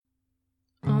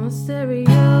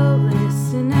stereo,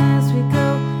 listen as we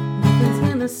go. Nothing's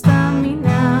gonna stop me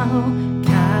now.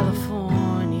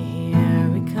 California, here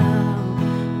we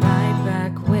come. Right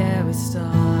back where we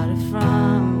started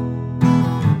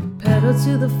from. Pedal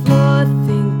to the floor,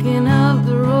 thinking of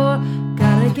the roar.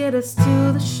 Gotta get us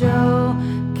to the show.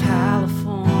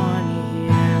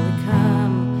 California, here we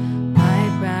come.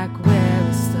 Right back where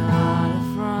we started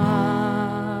from.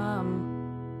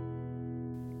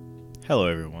 Hello,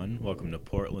 everyone. Welcome to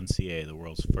Portland, CA, the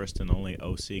world's first and only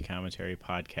OC commentary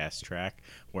podcast track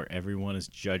where everyone is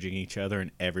judging each other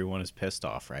and everyone is pissed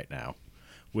off right now.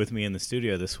 With me in the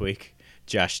studio this week,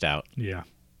 Josh Stout. Yeah.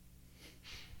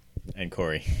 And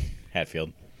Corey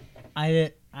Hatfield.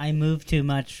 I move too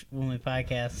much when we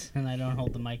podcast, and I don't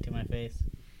hold the mic to my face.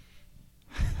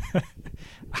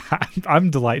 I'm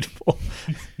delightful.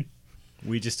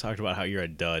 We just talked about how you're a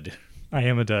dud. I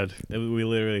am a dud. We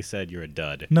literally said you're a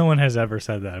dud. No one has ever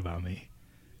said that about me.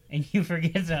 And you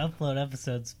forget to upload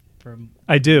episodes for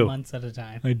I do. months at a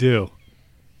time. I do.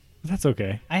 That's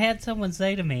okay. I had someone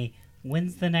say to me,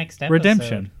 "When's the next episode?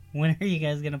 Redemption. When are you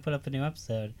guys going to put up a new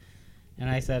episode?" And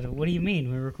I said, "What do you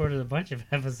mean? We recorded a bunch of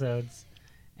episodes."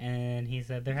 And he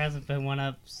said, "There hasn't been one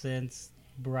up since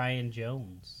Brian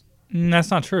Jones."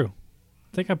 That's not true.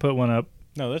 I think I put one up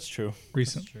No, that's true.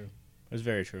 recent. That's true. That's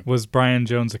very true. Was Brian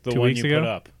Jones like The 2 one weeks you ago? put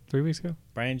up. 3 weeks ago?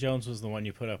 Brian Jones was the one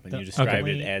you put up, and The you described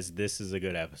only- it as this is a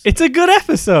good episode. It's a good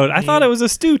episode. I thought it was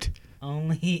astute.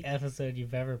 Only episode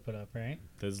you've ever put up, right?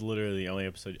 That's literally the only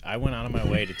episode. I went out of my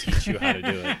way to teach you how to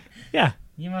do it. Yeah,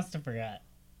 You must have forgot.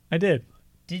 I did.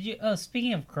 Did you? Oh,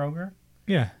 speaking of Kroger,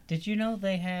 Yeah. did you know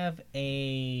they have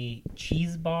a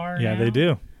cheese bar? Yeah, now? they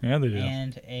do. Yeah, they do.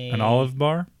 And An olive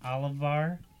bar? olive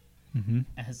bar. Mm-hmm.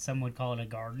 As some would call it, a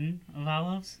garden of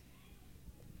olives.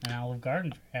 An olive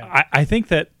garden, perhaps. I think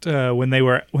that when they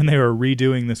were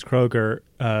redoing this Kroger,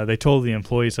 they told the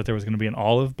employees that there was going to be an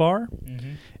olive bar,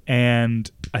 Mm-hmm.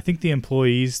 and I think the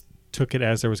employees took it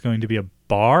as there was going to be a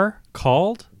bar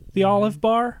called the Olive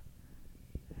Bar,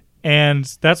 and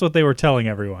that's what they were telling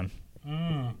everyone.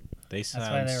 Mm, They that's why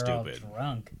sound they were stupid. all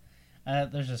drunk.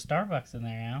 There's a Starbucks in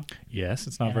there now. Yes,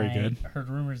 it's not and very I good. Heard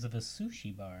rumors of a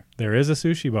sushi bar. There is a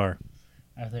sushi bar.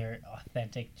 Are there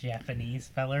authentic Japanese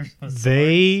fellers? with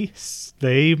swords?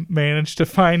 They managed to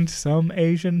find some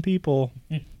Asian people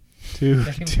to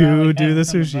They to probably do have the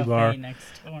them on a sushi bar. buffet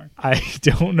next door. I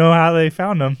don't know how they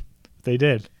found them. They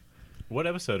did. What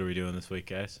episode are we doing this week,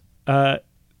 guys?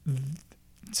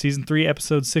 Season 3,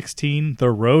 episode 16, The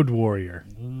Road Warrior.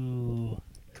 Ooh,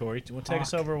 Corey, take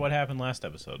us over what happened last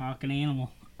episode. hawk and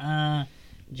animal.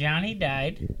 Johnny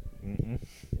died. Mm-mm.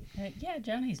 Yeah,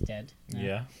 Johnny's dead. No.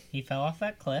 Yeah. He fell off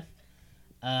that cliff.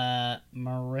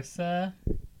 Marissa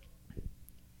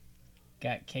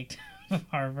got kicked out of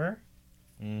Harbor.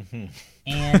 Mm-hmm.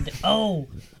 And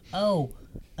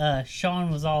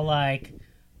Sean was all like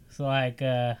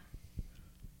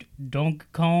Donkey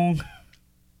Kong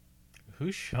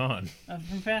Who's Sean?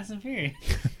 from Fast and Furious.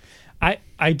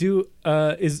 I do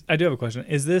have a question.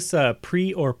 Is this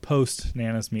pre or post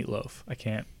Nana's Meatloaf? I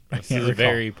can't This is recall.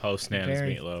 very post Nana's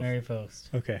very, Meatloaf. very post.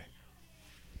 Okay.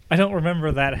 I don't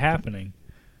remember that happening.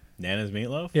 Nana's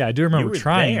Meatloaf? Yeah, I do remember You were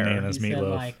trying there. Nana's He said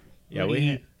Meatloaf. like, Yeah, what we are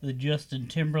you, had- the Justin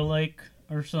Timberlake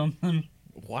or something.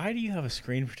 Why do you have a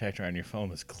screen protector on your phone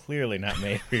that's clearly not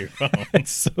made for your phone?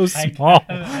 It's so I small.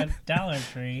 have a Dollar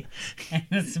Tree, and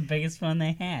it's the biggest one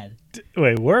they had.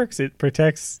 Wait, it works. It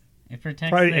protects It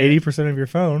protects probably the- 80% of your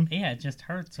phone. Yeah, it just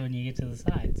hurts when you get to the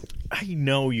sides. I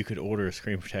know you could order a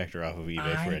screen protector off of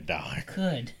eBay for I $1.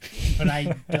 could, but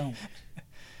I don't.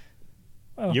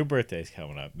 Oh. Your birthday's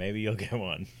coming up. Maybe you'll get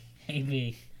one.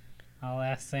 Maybe. I'll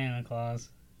ask Santa Claus,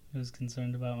 who's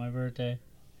concerned about my birthday.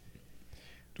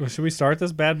 Well, should we start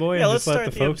this bad boy and just let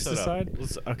the folks decide?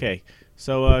 Okay,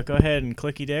 so go ahead and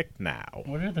clicky dick now.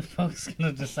 What are the folks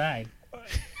going to decide?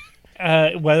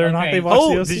 Whether or not Okay. they've watched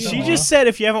Oh, the OC. in a she while. just said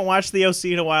if you haven't watched the OC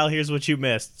in a while, here's what you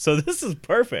missed. So this is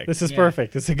perfect. This is Yeah.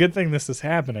 perfect. It's a good thing this is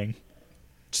happening.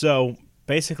 So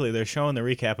basically, they're showing the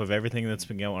recap of everything that's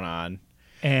been going on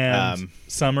And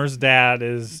Summer's dad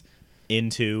is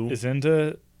into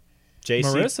into JC,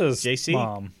 Marissa's JC,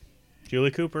 mom. Julie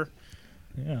Cooper.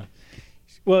 Yeah.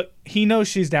 Well, he knows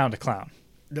she's down to clown.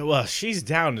 Well, she's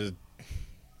down to.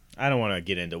 I don't want to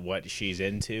get into what she's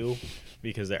into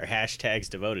because there are hashtags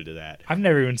devoted to that. I've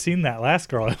never even seen that last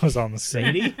girl that was on the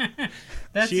screen. Sadie?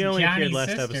 That's She only appeared Johnny's last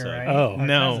sister, episode. right? Oh. Or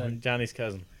No, cousin. Johnny's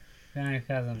cousin. Johnny's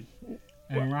cousin.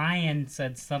 And Ryan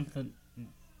said something,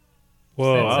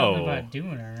 Whoa. said Whoa. something about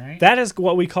doing her, right? That is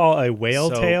what we call a whale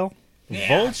So- tail. Yeah.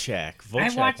 Volchak. I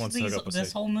Volchak watched once took up a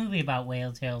this whole movie about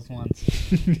whale tails once.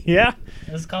 Yeah.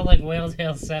 It was called like Whale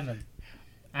Tail 7.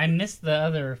 I missed the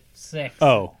other 6.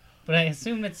 Oh, But I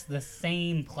assume it's the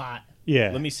same plot.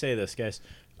 yeah. Let me say this, guys.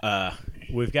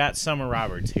 We've got Summer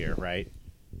Roberts here, right?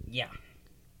 Yeah.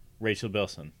 Rachel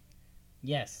Bilson.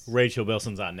 Yes. Rachel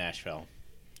Bilson's on Nashville.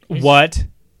 What?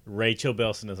 Rachel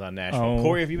Bilson is on Nashville. Oh.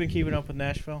 Corey, have you been keeping up with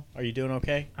Nashville? Are you doing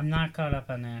okay? I'm not caught up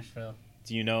on Nashville.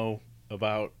 Do you know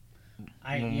about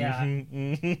Yeah.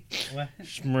 What?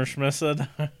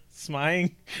 Schmurschmissa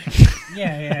Smying?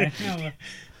 Yeah. No,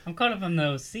 I'm caught up on the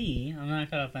OC. I'm not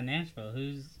caught up on Nashville.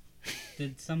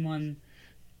 Did someone?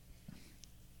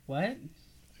 What?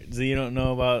 So you don't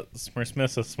know about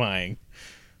Schmurschmissa Smying?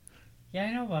 Yeah,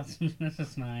 I know about Mrs.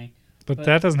 Smying. But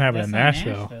that doesn't happen That's in not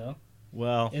Nashville.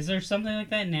 Well, Is there something like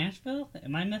that in Nashville?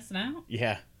 Am I missing out?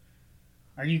 yeah.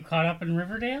 Are you caught up in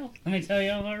Riverdale? Let me tell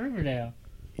you all about Riverdale.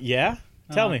 Yeah?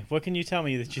 Tell Uh, me. What can you tell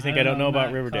me that you think I don't know I'm about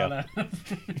not Riverdale? caught up.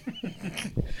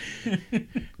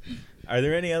 Are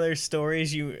there any other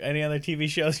stories any other TV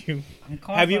shows you... I'm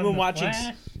caught Have up you on been The watching...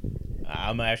 Flash.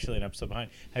 I'm actually an episode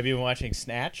behind. Have you been watching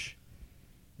Snatch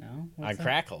No. on What's that?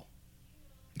 Crackle?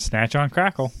 Snatch on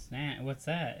Crackle. What's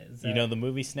that? Is You that- know the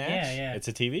movie Snatch? Yeah. It's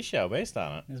a TV show based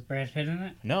on it. Is Brad Pitt in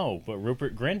it? No, but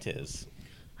Rupert Grint is.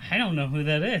 I don't know who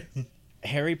that is.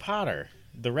 Harry Potter.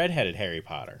 The redheaded Harry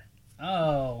Potter.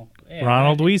 Oh. Yeah,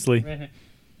 Ronald Weasley.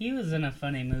 He was in a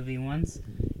funny movie once.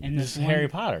 And This this is Harry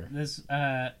Potter. This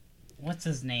what's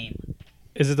his name?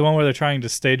 Is it the one where they're trying to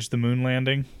stage the moon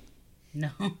landing? No.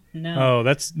 Oh,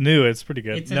 that's new. It's pretty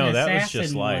good. It's an No, that was assassin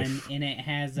just Life. one, and it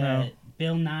has No.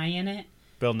 Bill Nye in it,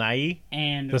 Bill Nye?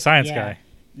 and The science yeah, guy.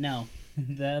 No,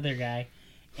 the other guy.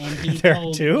 And he There are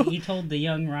told two? he told the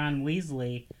young Ron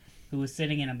Weasley, who was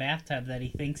sitting in a bathtub, that he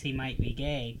thinks he might be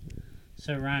gay.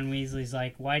 So Ron Weasley's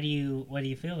like, why do you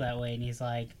feel that way? And he's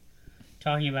like,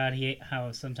 talking about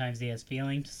how sometimes he has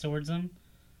feelings towards him.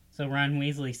 So Ron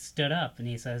Weasley stood up and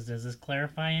he says, does this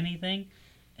clarify anything?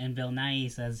 And Bill Nye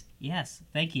says, yes,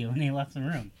 thank you. And he left the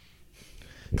room.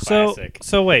 Classic.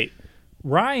 So wait.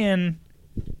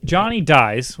 Johnny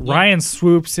dies. Ryan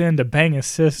swoops in to bang his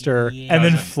sister Yeah. and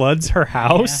then floods her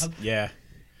house. Yeah. Yeah,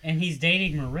 And he's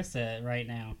dating Marissa right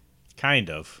now. kind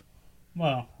of.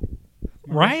 Well,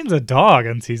 Ryan's a dog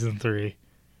in season 3.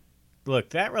 Look,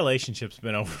 that relationship's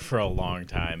been over for a long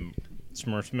time.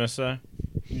 Smurfmissa.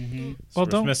 Well,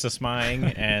 don't- Smurfmissa Smying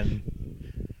and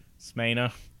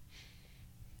Smena.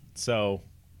 So,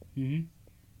 Mhm.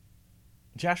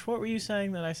 Josh, what were you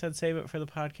saying that I said save it for the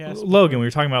podcast? Logan. We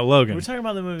were talking about We Logan. were talking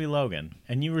about the movie Logan,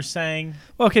 and you were saying...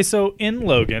 Okay, so in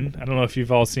Logan, I don't know if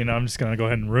you've all seen it. I'm just going to go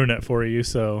ahead and ruin it for you.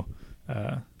 So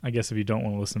I guess if you don't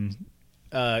want to listen,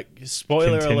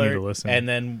 spoiler Continue alert, to listen. and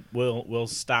then we'll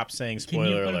stop saying Can you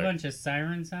spoiler put a alert. bunch of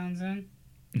siren sounds in?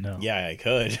 no. Yeah, I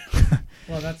could.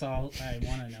 Well, that's all I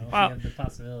want to know. If Wow. you have the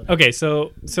possibility. Okay,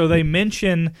 so they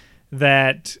mention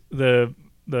that the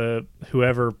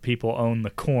whoever people own the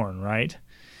corn, right?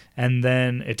 And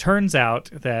then it turns out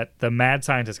that the mad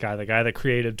scientist guy, the guy that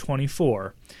created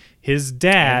 24, his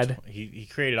dad, he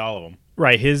created all of them.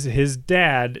 right? His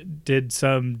dad did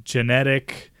some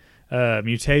genetic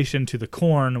mutation to the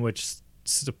corn, which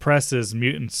suppresses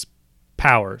mutants'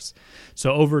 powers.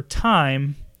 So over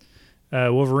time,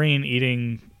 Wolverine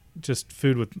eating just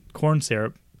food with corn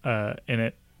syrup in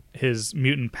it, his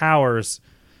mutant powers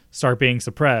start being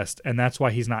suppressed, and that's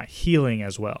why he's not healing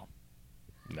as well.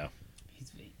 No. He's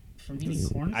from eating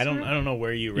corn I syrup? don't know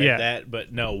where you read Yeah. that,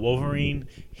 but no, Wolverine,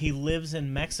 he lives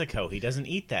in Mexico. He doesn't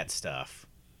eat that stuff.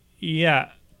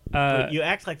 Yeah. But you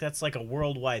act like that's like a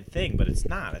worldwide thing, but it's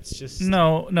not. It's just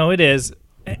No, it is.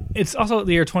 It's also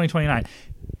the year 2029.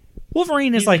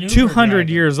 Wolverine is He's like an Uber 200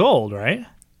 driver. years old, right?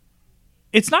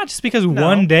 It's not just because No.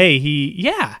 one day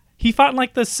he fought in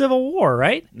like the Civil War,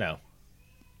 right? no.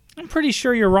 I'm pretty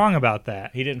sure you're wrong about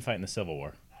that. He didn't fight in the Civil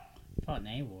War. Fought in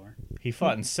a war. He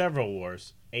fought in several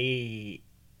wars. He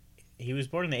was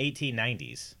born in the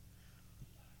 1890s.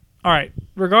 All right,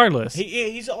 regardless.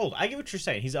 He's old. I get what you're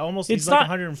saying. He's It's like not-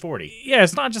 140. Yeah,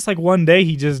 it's not just like one day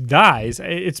he just dies.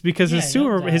 It's because Yeah, his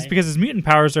he'll die. because his mutant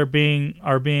powers are being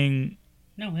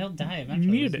No, he'll die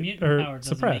eventually. Muted, His mutant or power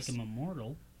doesn't suppressed. make him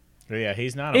immortal. Yeah,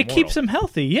 he's not. it immortal. keeps him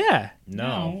healthy. Yeah.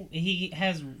 No. He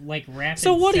has like rapid.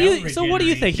 So what do you cell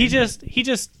think? He regeneration.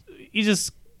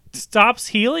 just stops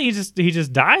healing. He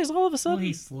just dies all of a Well, sudden.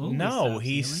 he slowly No, stops he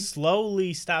healing.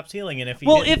 slowly stops healing, and if he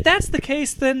Well, didn't- if that's the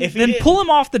case, then If he then didn't- pull him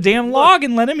off the damn log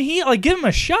and let him heal. Like, give him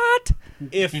a shot.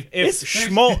 if it's-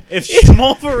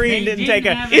 Schmolverine They didn't take didn't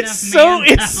a have It's enough so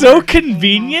manpower so to pull him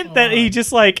convenient off the that he log.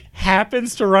 just like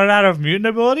happens to run out of mutant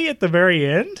ability at the very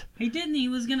end. He didn't.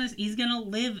 He's gonna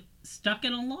live stuck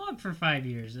in a log for 5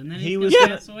 years, and then He he's was gonna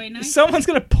gonna- pass away nice. Someone's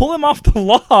gonna pull him off the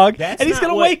log, That's and he's not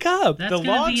gonna what- wake up. That's the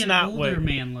gonna log's be an not older what-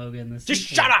 man Logan. Just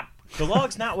shut up! The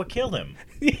log's not what killed him.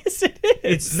 Yes, it is.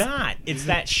 It's not. It's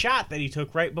that shot that he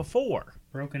took right before.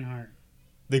 Broken heart.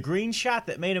 The green shot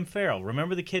that made him feral.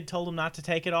 Remember the kid told him not to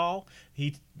take it all?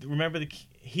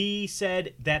 He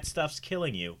said that stuff's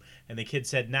killing you. And the kid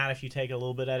said, not if you take it a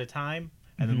little bit at a time.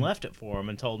 And then left it for him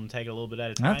and told him to take it a little bit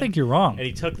at a time. I think you're wrong. And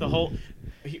he took the whole...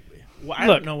 I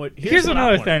Look, don't know what... Here's what I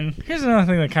another wanted. thing. Here's another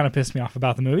thing that kind of pissed me off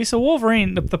about the movie. So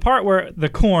Wolverine, the part where the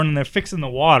corn and they're fixing the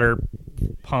water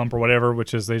pump or whatever,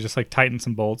 which is they just like tighten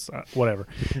some bolts, whatever.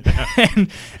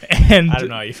 and I don't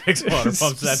know how you fix water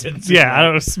pumps. That didn't seem yeah, I right.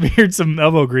 don't know, smeared some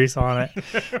elbow grease on it,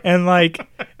 and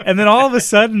then all of a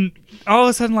sudden,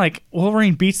 like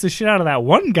Wolverine beats the shit out of that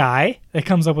one guy that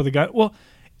comes up with a gun. Well,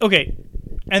 okay.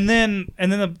 And then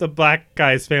the black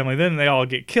guy's family, then they all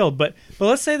get killed. But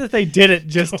let's say that they did it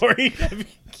just.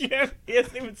 He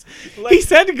hasn't even... He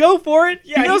said to go for it.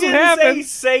 Yeah, he knows what didn't happens.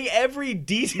 say every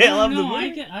detail of the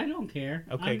movie. I don't care.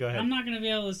 Okay, go ahead. I'm not going to be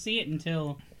able to see it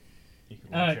until You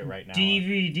can watch it right now.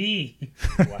 DVD.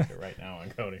 Watch it right now on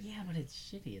Cody. Yeah, but it's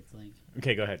shitty. It's like...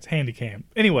 Okay, go ahead. It's handy cam.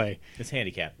 Anyway, It's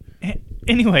handicap.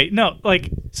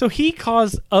 so he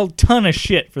caused a ton of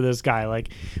shit for this guy. Like,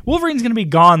 Wolverine's gonna be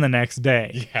gone the next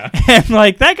day. Yeah. And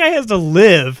like that guy has to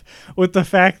live with the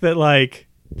fact that like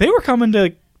they were coming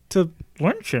to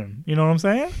lynch him. You know what I'm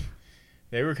saying?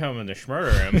 They were coming to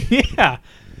schmurder him. Yeah.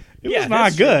 It Yeah, was not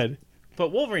that's true. good.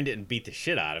 But Wolverine didn't beat the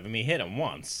shit out of him. He hit him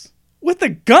once. With a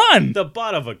gun. The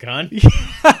butt of a gun.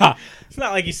 Yeah. It's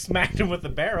not like he smacked him with the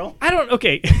barrel.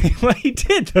 Okay. Well, he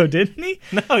did though, didn't he?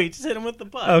 No, he just hit him with the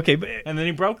butt. Okay, but And then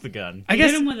he broke the gun. I He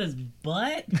guess hit him with his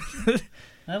butt?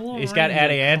 That He's got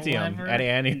Wolverine's a adamantium. clever,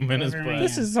 Adamantium in his clever butt. man.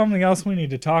 this is something else we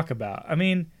need to talk about. I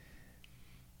mean,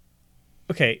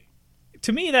 okay,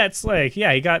 to me that's like,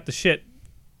 yeah, he got the shit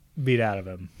beat out of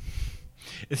him.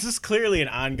 This is clearly an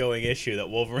ongoing issue that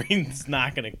Wolverine's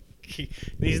not going to...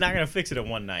 He's not going to fix it in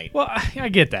one night. Well, I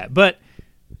get that, but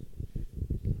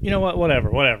you know what?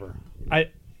 Whatever.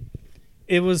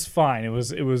 It was fine. It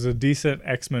was a decent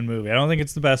X-Men movie. I don't think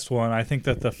it's the best one. I think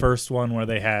that the first one where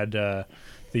they had the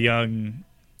young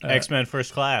X-Men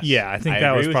First Class. yeah, I think that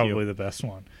agree was with probably you. the best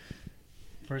one.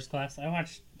 First Class. I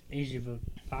watched Age of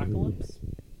Apocalypse.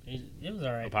 It was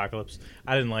alright. Apocalypse.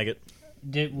 I didn't like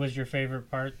it. Was your favorite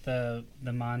part the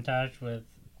montage with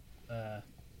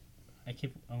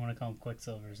I want to call him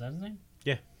Quicksilver. Is that his name?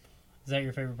 Yeah. Is that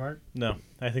your favorite part? No,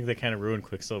 I think they kind of ruined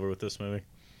Quicksilver with this movie.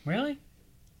 Really?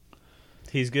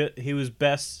 He's good. He was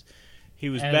best. He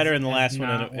was As- better in the as last one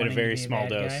not in a wanting very to be a small bad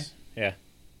dose. guy? Yeah.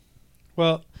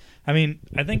 Well, I mean,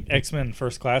 I think X-Men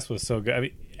First Class was so good. I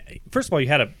mean, first of all, you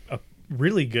had a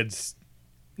really good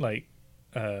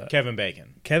Kevin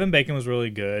Bacon, Kevin Bacon was really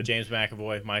good. James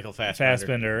McAvoy, Michael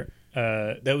Fassbender.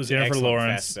 Fassbender, That was Jennifer excellent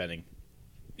Lawrence. Fassbending.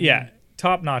 Yeah,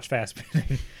 top-notch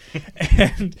Fassbending.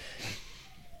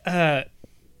 And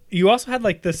you also had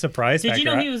like the surprise Did factor. you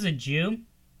know he was a Jew?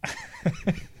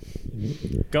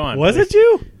 Go on. Was please. it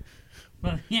you?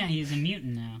 Well, yeah, he's a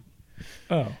mutant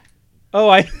now. Oh,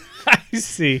 I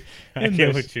see. I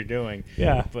get what you're doing,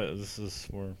 Yeah. but this is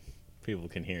where people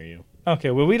can hear you.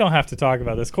 Okay, well, we don't have to talk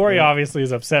about this. Corey Yeah. obviously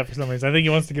is upset for some reason. I think he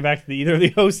wants to get back to either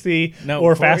the OC No,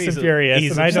 or Corey's Fast and Furious.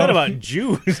 He's and I upset don't about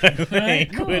Jews. I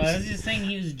think. No, which- I was just saying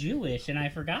he was Jewish, and I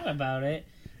forgot about it.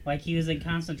 Like he was in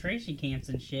concentration camps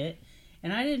and shit.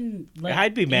 And I didn't. Like,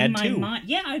 I'd be in mad, my too. Mind,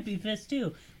 yeah, I'd be pissed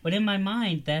too. But in my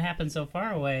mind, that happened so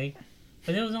far away.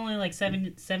 But it was only like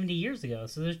 70 years ago.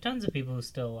 So there's tons of people who's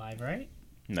still alive, right?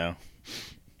 No,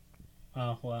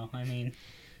 Oh well, I mean,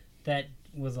 that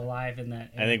was alive in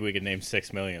that. I think we could name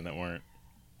 6 million that weren't.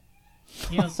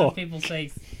 You know, some people say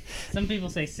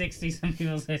 60, some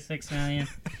people say 6 million.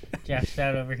 Jeff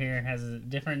Stout over here has a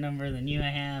different number than you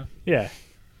have. Yeah.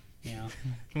 You know,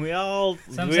 We all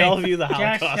some view the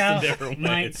Josh Holocaust in Stout different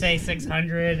might ways. say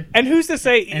 600. And who's to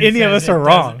say and any of says us are it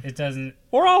wrong? doesn't- It doesn't.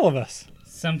 Or all of us?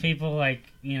 Some people, like,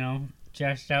 you know,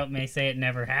 Josh Stout may say it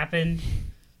never happened,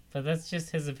 but that's just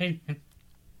his opinion.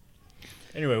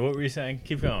 Anyway, what were you saying?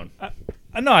 Keep going.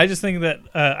 No, I just think that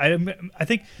I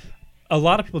think a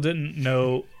lot of people didn't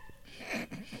know.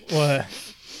 What?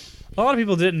 A lot of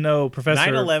people didn't know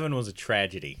Professor. 9/11 was a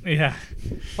tragedy. Yeah,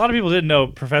 a lot of people didn't know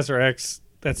Professor X.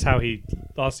 That's how he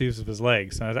lost the use of his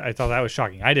legs. And I thought that was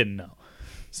shocking. I didn't know,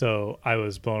 so I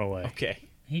was blown away. Okay.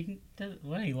 He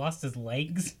lost his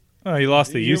legs? Oh, he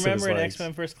lost the you use of remember his in legs.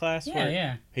 X-Men First Class? Yeah, where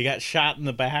yeah. He got shot in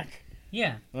the back.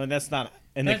 Yeah. Well, that's not.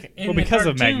 And But the, in Well, the because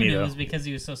of cartoon, Magneto. It was because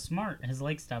he was so smart. His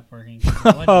legs stopped working.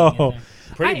 Oh.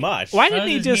 pretty much. Why That didn't was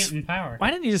he his just? mutant power. Why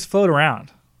didn't he just float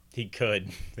around? He could.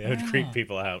 That would Yeah. creep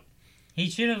people out. He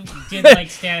should have did like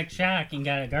Static Shock and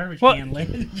got a garbage Well, can lid.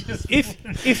 And just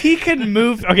if he can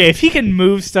move, if he can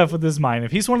move stuff with his mind,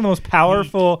 if he's one of the most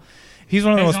powerful, he's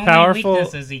one of the his most only powerful.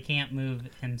 weakness is he can't move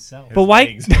himself. But why?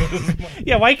 legs.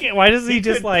 Yeah, why doesn't he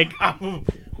just like?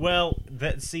 Well,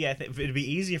 I think it'd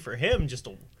be easier for him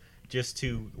just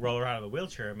to roll around in the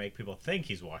wheelchair and make people think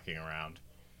he's walking around.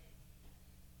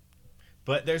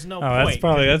 But there's no point.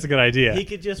 That's a good idea. He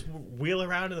could just wheel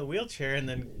around in the wheelchair and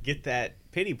then get that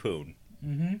pity poon.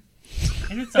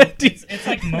 Mm-hmm. And it's like it's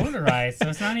like motorized, so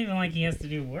it's not even like he has to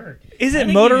do work. Is I it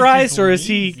think he was motorized just or is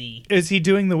lazy. he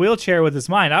doing the wheelchair with his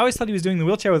mind? I always thought he was doing the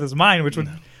wheelchair with his mind, which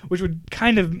would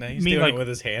kind of No, he's mean doing like it with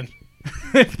his hand.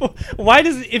 why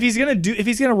does if he's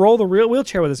gonna roll the real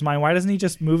wheelchair with his mind, why doesn't he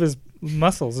just move his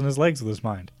muscles and his legs with his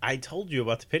mind? I told you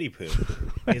about the pity poon.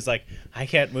 He's like, I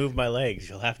can't move my legs.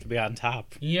 You'll have to be on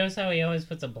top. You notice how he always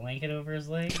puts a blanket over his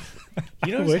legs?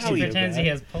 You know wish how he he did Pretends that. he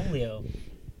has polio.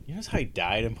 You know how he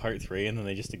died in part 3 and then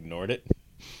they just ignored it?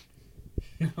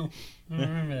 No, I don't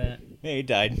remember that. Yeah, he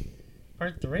died.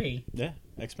 Part 3. Yeah,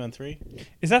 X-Men 3.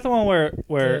 Is that the one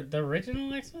where The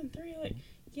original X-Men 3? Like,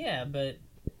 yeah, but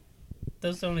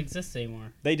those don't exist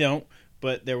anymore. They don't,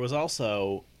 but there was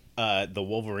also the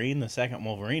Wolverine, the second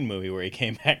Wolverine movie where he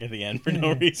came back at the end for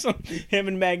no reason. Him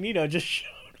and Magneto just showed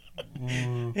up.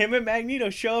 Him and Magneto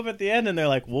show up at the end and they're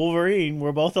like, Wolverine,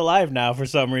 we're both alive now for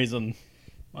some reason.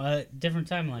 Different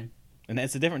timeline. And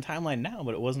it's a different timeline now,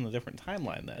 but it wasn't a different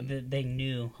timeline then. They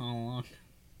knew all along.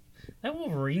 That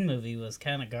Wolverine movie was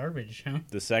kind of garbage, huh?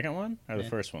 The second one or the Yeah,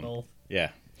 first one? Both. Yeah,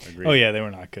 agreed. oh yeah, they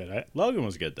were not good. Logan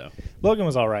was good though. Logan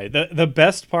was all right. The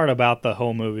best part about the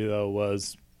whole movie though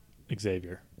was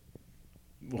Xavier.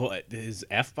 What, his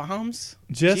F-bombs?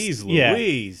 Just Jeez yeah,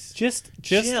 Louise. just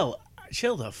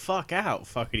Chill the fuck out,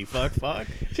 fuckity fuck.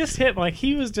 just him. Like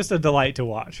he was just a delight to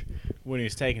watch. When he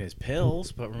was taking his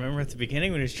pills, but remember at the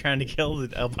beginning when he was trying to kill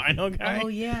the albino guy? Oh,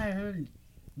 yeah, I heard.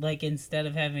 Like, instead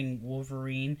of having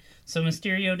Wolverine... So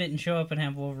Mysterio didn't show up and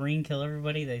have Wolverine kill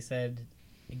everybody. They said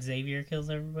Xavier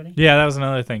kills everybody. Yeah, that was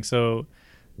another thing. So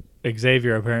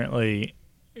Xavier apparently,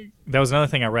 that was another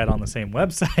thing I read on the same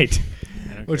website,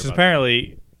 I don't which is care about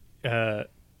apparently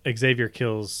Xavier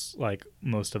kills like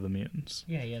most of the mutants.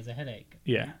 Yeah, he has a headache.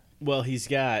 Yeah. that. Well, he's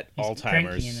got He's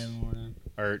cranky in Alzheimer's. the morning.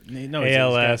 Or, no,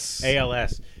 ALS.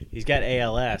 ALS. He's got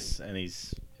ALS, and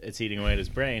it's eating away at his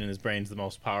brain, and his brain's the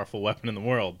most powerful weapon in the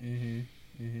world.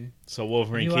 Mm-hmm. Mm-hmm. So Have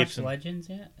Wolverine you keeps watched him. Legends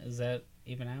yet? Is that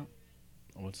even out?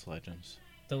 What's Legends?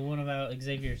 The one about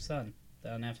Xavier's son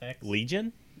on FX?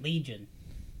 Legion? Legion.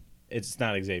 It's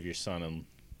not Xavier's son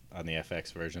on the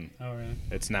FX version. Oh, really?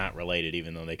 It's not related,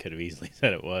 even though they could have easily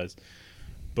said it was.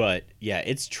 But yeah,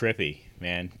 it's trippy,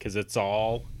 man, because it's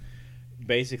all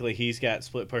basically he's got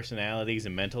split personalities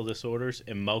and mental disorders,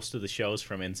 and most of the show's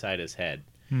from inside his head.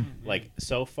 Like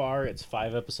so far, it's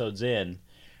 5 episodes in,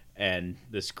 and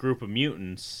this group of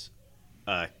mutants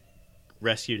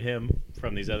rescued him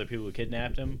from these other people who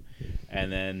kidnapped him,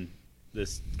 and then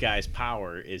this guy's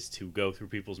power is to go through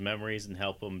people's memories and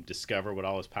help them discover what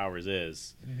all his powers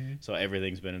is. Mm-hmm. So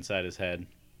everything's been inside his head,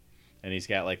 and he's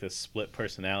got like this split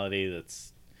personality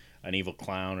that's an evil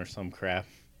clown or some crap,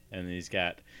 and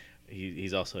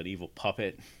he's also an evil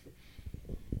puppet.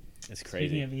 It's crazy.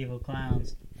 Speaking of evil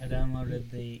clowns, I downloaded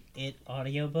the It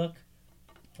audiobook.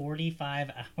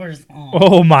 45 hours long.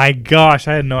 Oh my gosh,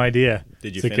 I had no idea.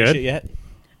 Did you Is it finish good? it yet?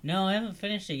 No, I haven't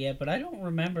finished it yet, but I don't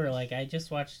remember. Like, I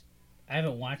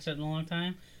haven't watched it in a long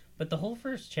time. But the whole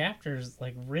first chapter is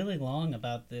like really long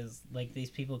about this, like these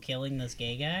people killing this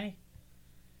gay guy,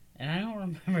 and I don't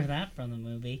remember that from the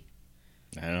movie.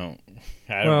 I don't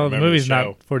Well, remember the movie's show.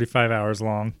 not 45 hours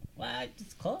long. Well,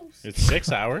 it's close. It's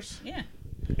 6 hours, Yeah,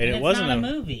 and it's it wasn't not a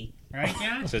movie, right,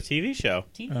 John? It's a TV show.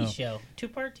 TV Oh. show,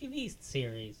 2-part TV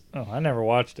series. Oh, I never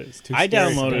watched it. It's too I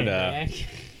scary. downloaded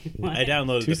What? I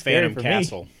downloaded Too the scary Phantom for me.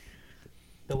 Castle.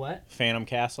 The what? Phantom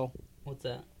Castle. What's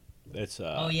that? It's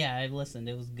Oh yeah, I listened.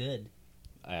 It was good.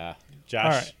 Josh, All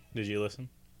right. did you listen?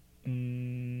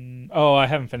 Oh, I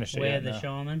haven't finished it Way yet. of the no.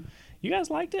 Shaman. You guys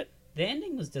liked it? The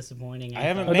ending was disappointing. I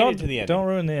haven't thought. made don't it to the ending. Don't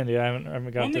ruin the ending. I haven't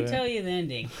got Let to me it. tell you the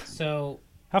ending. So,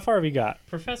 How far have you got?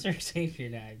 Professor Xavier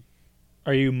died.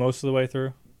 Are you most of the way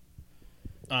through?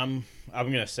 I'm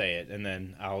gonna say it, and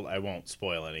then I won't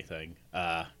spoil anything.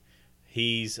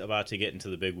 He's about to get into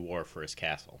the big war for his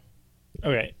castle. But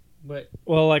Okay.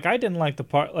 Well, like I didn't like the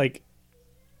part like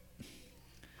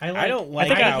I don't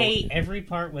like I how- hate every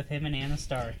part with him and Anna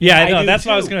Starr. yeah, I I know do that's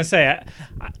what I was too. gonna say.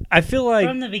 I feel like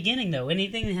From the beginning, though,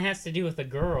 anything that has to do with a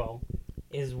girl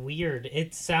is weird.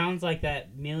 It sounds like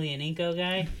that Emelianenko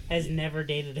guy has never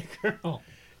dated a girl.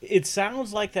 It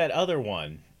sounds like that other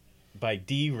one by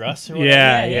D. Russ or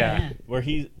Yeah. whatever, where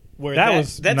Where That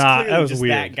was that's not- clearly that was just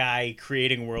weird. that guy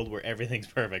creating a world where everything's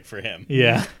perfect for him.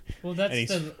 Yeah. Well, And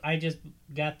he's- I just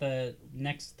got the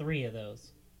next 3 of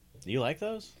those. Do you like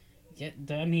those? Yeah,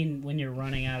 I mean, when you're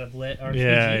running out of lit RPGs,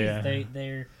 Yeah.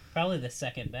 they're probably the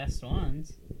second best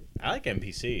ones. I like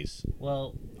NPCs.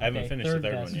 Well, I haven't okay, finished the third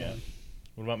best one yet.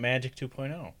 What about Magic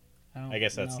 2.0? don't I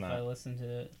guess that's know if not- I listened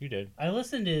to it. You did. I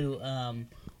listened to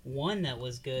one that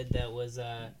was good. That was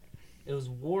it was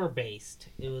war based.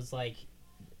 It was like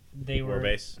they were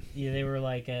Warbase. Yeah, they were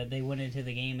like they went into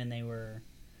the game and they were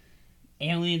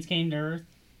aliens came to Earth,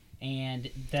 and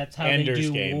that's how Ender's they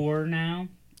do Game. war now.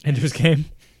 Ender's Game.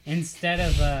 Instead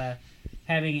of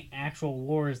having actual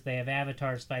wars, they have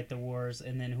avatars fight the wars,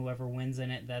 and then whoever wins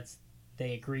in it,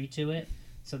 they agree to it.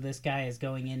 So this guy is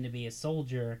going in to be a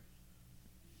soldier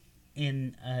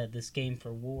in this game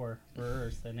for war for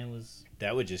Earth, and it was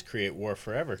That would just create war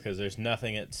forever because there's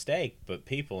nothing at stake but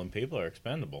people, and people are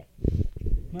expendable.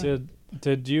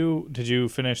 Did you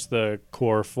finish the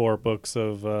core 4 books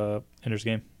of Ender's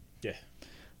Game? Yeah.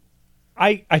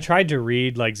 I tried to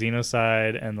read like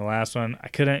Xenocide and the last one. I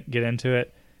couldn't get into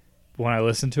it. But when I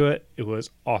listened to it, it was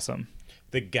awesome.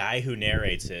 The guy who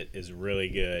narrates it is really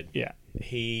good. Yeah.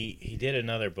 He did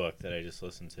another book that I just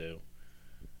listened to.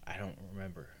 I don't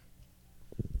remember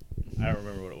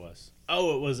what it was.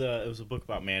 Oh, it was a book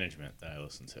about management that I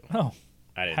listened to. Oh,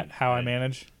 I didn't. how I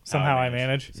manage. Somehow I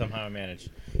manage. Somehow I manage.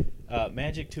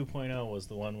 Magic 2.0 was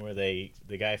the one where the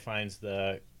guy finds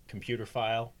the computer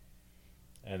file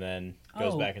and then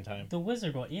goes back in time. The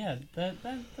wizard one. Yeah,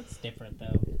 that's different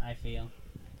though. I feel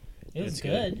it was It's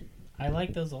good. good. I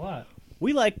like those a lot.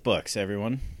 We like books,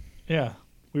 everyone. Yeah,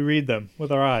 we read them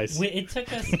with our eyes. It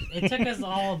took us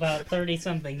all about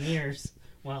 30-something years,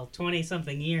 well,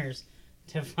 20-something years,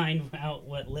 to find out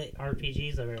what lit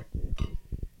RPGs are.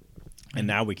 And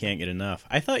now we can't get enough.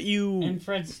 I thought you... And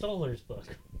Fred Stoller's book.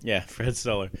 Yeah, Fred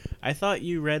Stoller. I thought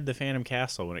you read The Phantom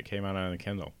Castle when it came out on the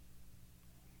Kindle.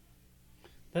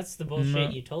 That's the bullshit No.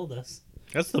 you told us.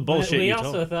 That's the bullshit we you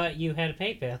also told. thought you had a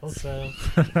PayPal, so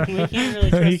we can't really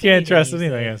trust you can't trust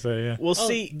anything you anything I say. say. Yeah. Well, Oh,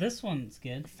 see... this one's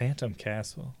good. Phantom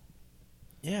Castle.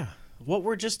 Yeah, what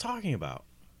we're just talking about.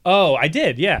 Oh, I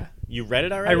did. Yeah, You read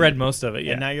it already? I read most of it.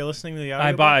 Yeah, And now you're listening to the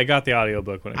audio? I got the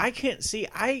audiobook when it. I can't see.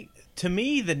 To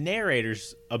me, the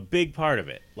narrator's a big part of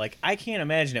it. Like, I can't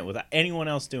imagine it without anyone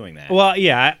else doing that. Well,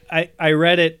 yeah, I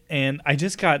read it and I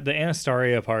just got the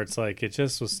Anastasia parts. Like, it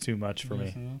just was too much for me.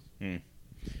 Hmm.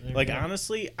 There Like, we go.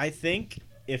 honestly, I think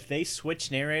if they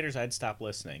switch narrators, I'd stop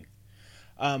listening.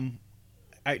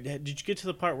 Did you get to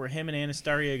the part where him and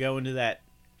Anastasia go into that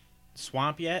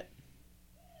swamp yet?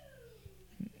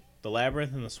 The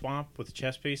labyrinth in the swamp with the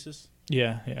chess pieces?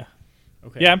 Yeah.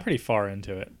 Okay. Yeah, I'm pretty far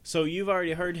into it. So you've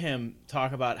already heard him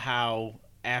talk about how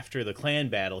after the clan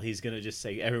battle, he's going to just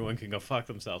say everyone can go fuck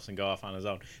themselves and go off on his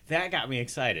own. That got me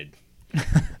excited.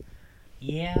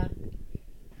 Yeah.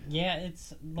 Yeah,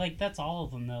 it's like that's all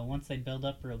of them though. Once they build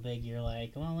up real big, you're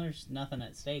like, well, there's nothing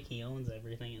at stake. He owns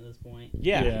everything at this point.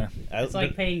 Yeah. It's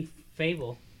like paying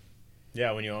Fable.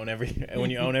 Yeah, when you own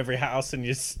every house and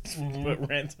you just Mhm. put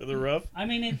rent through the roof. I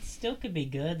mean, it still could be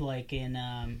good, like in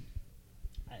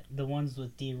the ones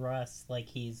with D. Russ. Like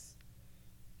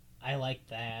I like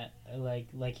that.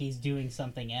 Like he's doing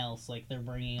something else. Like they're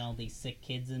bringing all these sick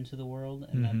kids into the world,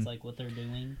 and that's like what they're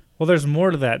doing. Well, there's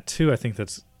more to that too. I think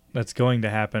that's going to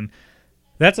happen.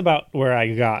 That's about where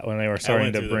I got when they were starting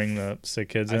went to through bring the sick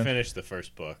kids I in. finished the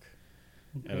first book,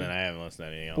 and then I haven't listened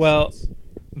to anything else. Well, since.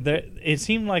 It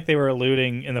seemed like they were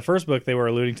alluding in the first book. They were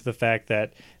alluding to the fact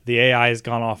that the AI has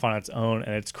gone off on its own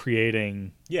and it's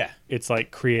creating. Yeah. It's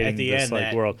like creating At the this end,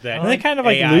 like world. that And they kind of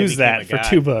like AI lose became that a for god.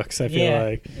 2 books. I feel Yeah,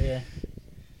 like. yeah.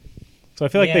 So I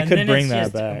feel like Yeah, they and could then bring it's that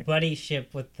just back. A buddy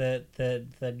ship with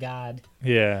the god.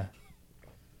 Yeah.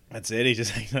 That's it. He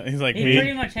just he's like He me.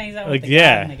 pretty much hangs out with Like, the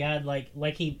yeah. god, and the god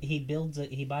like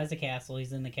he buys a castle.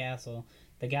 He's in the castle.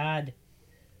 The god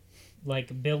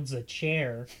like builds a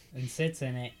chair and sits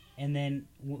in it, and then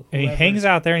And he hangs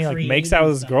out there and he like makes out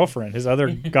with his girlfriend, his other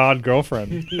god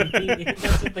girlfriend,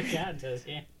 That's what the god does,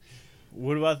 yeah.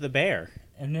 What about the bear?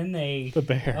 And then they the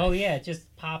bear. oh yeah, it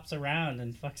just pops around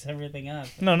and fucks everything up.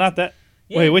 No, not that.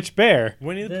 Yeah. Wait, which bear?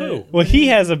 Winnie the The- Pooh. Well, he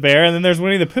has a bear, and then there's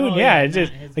Winnie the Pooh. Oh, yeah, yeah, it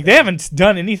just not his like bear. they haven't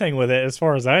done anything with it as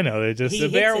far as I know. They just He The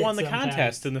hits bear it won the sometimes.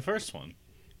 contest in the first one.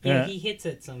 Yeah, Yeah. he hits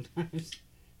it sometimes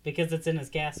because it's in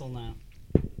his castle now.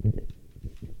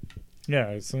 yeah,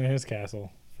 it's in his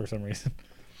castle for some reason.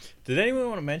 Did anyone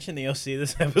want to mention the OC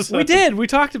this episode? We did. We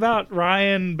talked about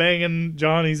Ryan banging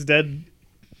Johnny's dead.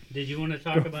 Did you want to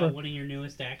talk about one of your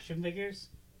newest action figures?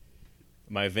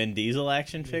 My Vin Diesel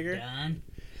action figure. Done.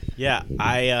 Yeah,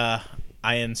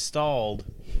 I installed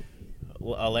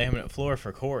a laminate floor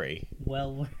for Corey,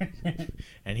 Well worth it.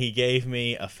 and he gave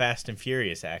me a Fast and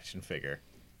Furious action figure.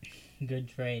 Good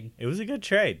trade. It was a good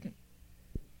trade.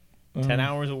 10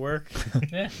 hours of work,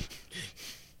 Yeah,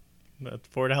 a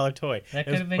 $4 toy. That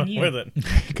It was could've been you. worth it.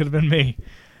 Could have been me.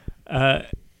 I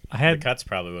The had. cuts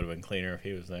probably would have been cleaner if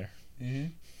he was there.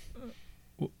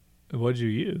 mm-hmm. What'd you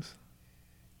use?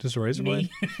 Just a razor blade?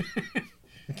 Me.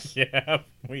 Yeah,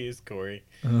 we used Corey.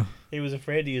 Ugh. He was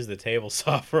afraid to use the table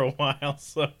saw for a while,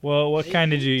 so Well, what kind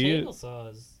did you Table use? saw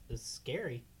is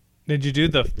scary. Did you do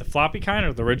the floppy kind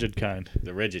or the rigid kind?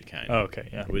 the rigid kind. Oh, okay,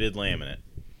 yeah. We did laminate.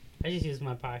 I just used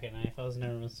my pocket knife. I was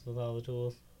nervous with all the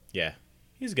tools. Yeah,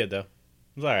 he's good though. It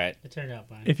was all right. It turned out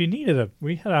fine. If you needed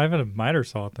I had a miter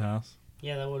saw at the house.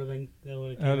 Yeah, that would have come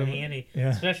in That'd've- handy. yeah.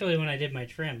 Especially when I did my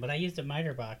trim. But I used a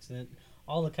miter box, and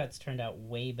all the cuts turned out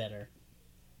way better.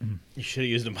 You should have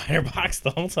used a miter box the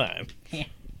whole time.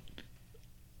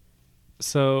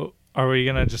 So, are we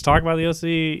gonna just talk about the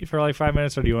OC for like 5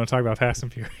 minutes, or do you want to talk about Fast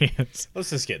and Furious? Let's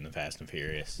just get in the Fast and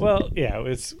Furious. Well, yeah,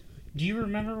 it's Do you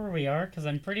remember where we are? Because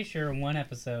I'm pretty sure in one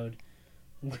episode,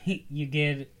 you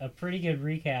get a pretty good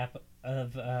recap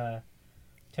of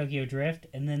Tokyo Drift,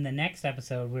 and then the next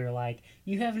episode we were like,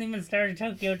 you haven't even started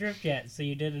Tokyo Drift yet, so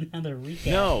you did another recap.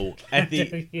 No, at the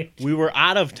Tokyo we were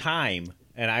out of time,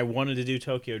 and I wanted to do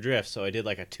Tokyo Drift, so I did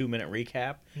like a 2-minute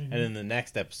recap, and in the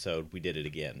next episode we did it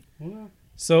again. Well,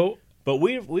 so. But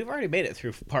we've already made it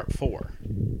through part 4.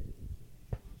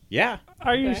 Yeah.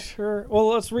 Are you Okay. sure? Well,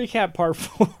 let's recap part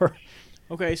 4.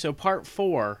 Okay, so part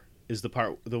 4 is the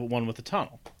one with the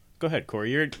tunnel. Go ahead,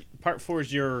 Corey. Part 4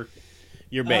 is your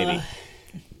baby.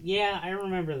 yeah, I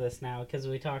remember this now because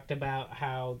we talked about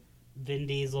how Vin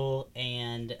Diesel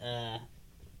and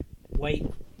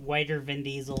whiter Vin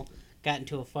Diesel got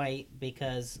into a fight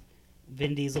because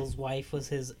Vin Diesel's wife was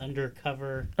his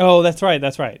undercover. Oh, that's right.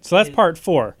 So that's part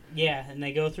 4. Yeah, and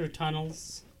they go through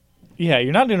tunnels. Yeah,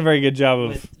 you're not doing a very good job of.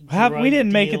 With We didn't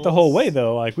drug make it the whole deals. way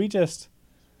though. Like we just.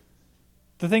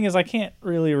 The thing is, I can't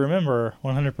really remember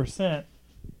 100%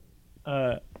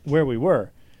 where we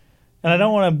were, and I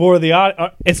don't want to bore the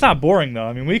audience. It's not boring though.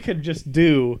 I mean, we could just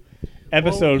do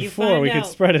episode you 4. find We could out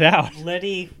spread it out.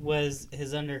 Letty was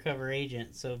his undercover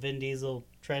agent, so Vin Diesel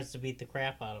tries to beat the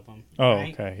crap out of him. Oh,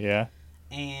 right? okay, yeah.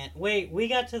 And wait, we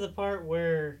got to the part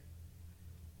where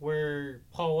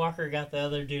Paul Walker got the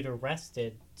other dude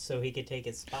arrested so he could take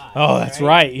his spot. Oh, that's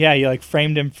right. Yeah, you like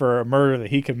framed him for a murder that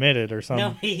he committed or something.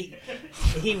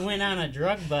 No, he went on a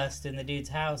drug bust in the dude's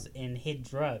house and hid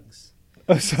drugs.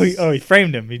 Oh, so he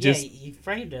framed him. He Yeah, just. he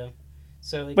framed him.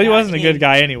 So But he got wasn't a good him-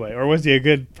 guy anyway, or was he a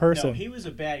good person? No, he was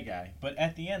a bad guy. But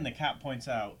at the end, the cop points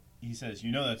out, he says,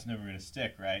 "You know that's never going to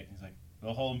stick, right?" He's like,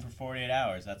 "They'll hold him for 48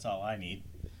 hours. That's all I need."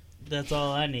 That's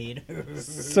all I need.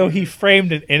 So he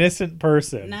framed an innocent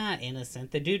person. Not innocent.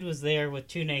 The dude was there with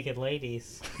 2 naked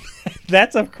ladies.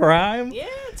 That's a crime? Yeah,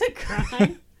 it's a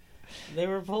crime. They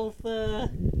were both,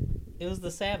 it was the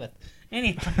Sabbath.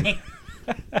 Anyway.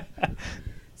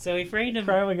 So he framed him.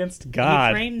 Crime against He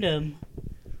God. framed him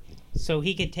so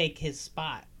he could take his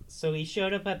spot. So he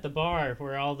showed up at the bar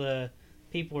where all the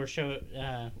people were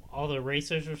all the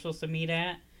racers were supposed to meet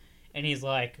at. And he's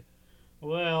like,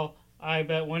 well, I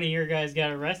bet one of your guys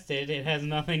got arrested. It has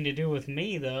nothing to do with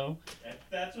me, though.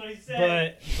 That's what he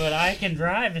said. But I can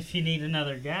drive if you need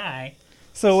another guy.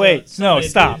 So wait, so no, the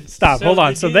stop. dude- so Hold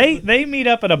on. the So dude- they meet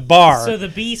up at a bar. So the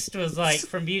Beast was like,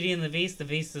 from Beauty and the Beast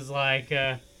is like,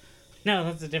 no,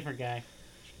 that's a different guy.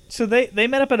 So they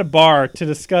met up at a bar to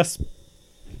discuss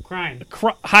Crime. a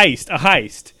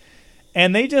heist.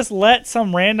 And they just let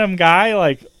some random guy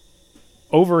like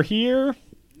overhear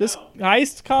this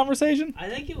heist conversation? I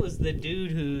think it was the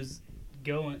dude who's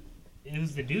going. It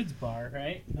was the dude's bar,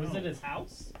 right? Was No. it his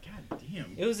house? God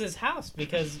damn. It was his house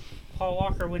because Paul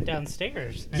Walker went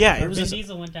downstairs. Yeah, Or it was Vin his-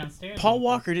 Diesel went downstairs. Paul and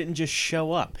Walker didn't just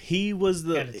show up. He was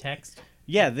got a the text.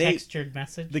 Textured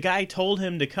message. the guy told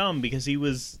him to come because he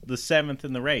was the 7th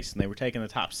in the race and they were taking the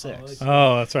top 6. okay.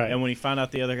 Oh, that's right. And when he found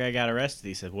out the other guy got arrested,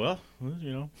 he said, "Well,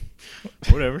 you know,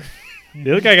 whatever."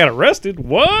 The other guy got arrested.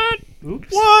 What? Oops.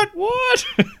 What?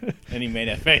 And he made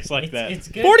a face like that. It's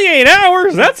good. 48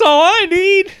 hours. That's all I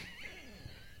need.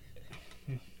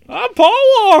 I'm Paul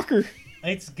Walker.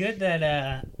 It's good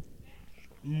that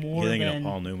more You're thinking of than.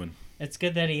 Paul Newman. It's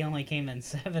good that he only came in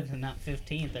 7th and not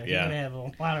 15th. Or Yeah. he would have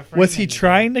a lot of. Was he friends.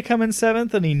 trying to come in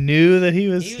 7th and he knew that he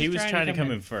was... He was trying to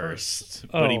come in first,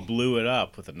 but he Oh. blew it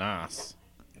up with a NOS.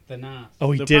 The Nas.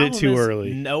 Oh, he The did it problem too is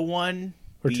early. No one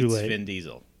Or beats too late. Vin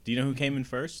Diesel. Do you know who came in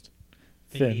first?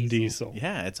 Vin Diesel.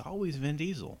 Yeah, it's always Vin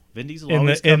Diesel. Vin Diesel In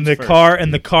always the comes first.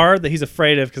 car that he's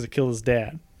afraid of because it killed his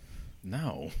dad.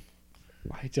 No.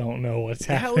 I don't know what's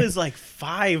That happening. was like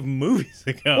 5 movies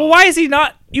ago. Well, why is he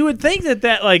not? You would think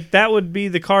that would be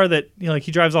the car that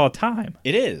he drives all the time.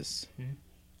 It is.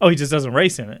 Oh, he just doesn't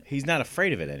race in it. He's not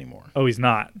afraid of it anymore. Oh, he's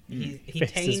not. He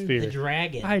Face his tamed the fear.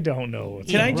 dragon. I don't know what's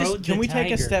He happening. rode Can the we take a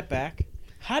tiger. step back?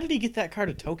 How did he get that car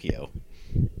to Tokyo?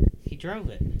 He drove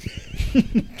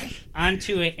it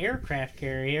onto an aircraft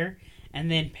carrier and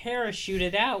then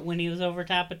parachuted out when he was over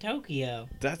top of Tokyo.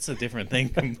 That's a different thing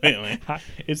completely.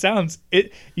 It sounds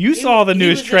it. You saw the he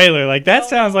newest was trailer. Like that no,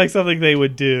 sounds no. like something they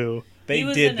would do. They he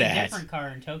was did in that. a different car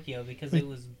in Tokyo because it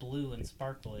was blue and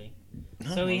sparkly.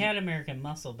 So he had American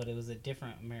Muscle, but it was a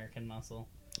different American Muscle.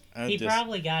 He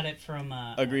probably got it from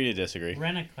Agree to disagree.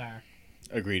 Rent-A-Car.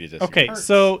 Agree to disagree. Okay, Hurts.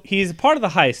 so he's a part of the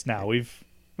heist now. We've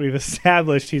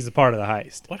established he's a part of the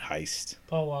heist. What heist?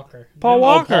 Paul Walker. Paul Oh,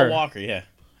 Walker. Paul Walker, yeah.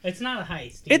 It's not a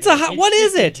heist. It's either. a what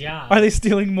is just a it? job. Are they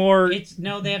stealing more? They have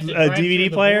to drive DVD through the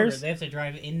players? border. They have to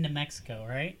drive into Mexico,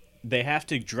 right? They have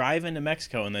to drive into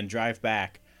Mexico and then drive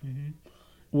back.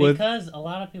 with Because a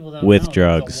lot of people don't With know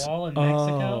drugs. there's a wall in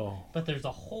Mexico, Oh. but there's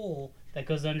a hole that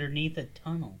goes underneath a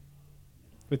tunnel.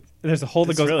 there's a hole that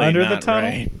That's goes really under the not tunnel.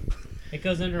 right. It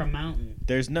goes under a mountain.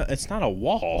 It's not a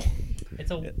wall. It's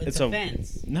It's a a-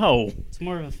 fence. No, It's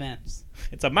more of a fence.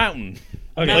 it's a mountain.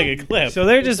 Okay. Like a cliff. So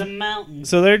they're It's just a mountain.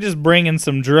 so they're just bringing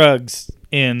some drugs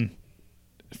in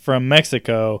from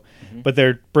Mexico, but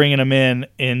they're bringing them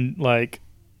in like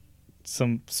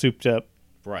some souped up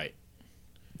Right.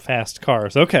 fast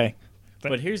cars. Okay,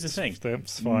 But here's the thing.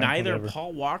 that's fine. Neither whatever.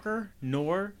 Paul Walker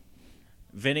nor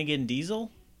Finnegan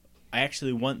Diesel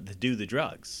actually want to do the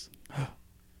drugs.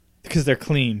 Because they're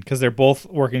clean. Because they're both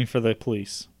working for the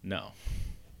police. No.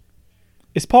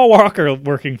 Is Paul Walker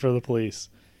working for the police?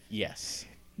 Yes.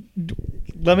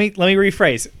 Let me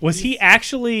rephrase. Was he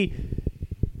actually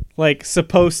like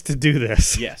supposed to do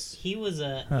this? Yes. He was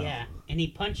yeah, and he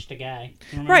punched a guy.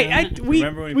 Remember Right. that?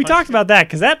 Remember when he We punched talked him? about that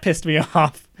because that pissed me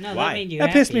off. No, Why? that made you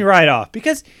That pissed me happy. right off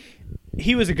because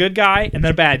he was a good guy and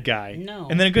then a bad guy. No.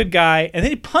 And then a good guy and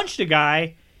then he punched a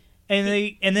guy, and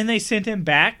then they sent him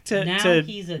back to. Now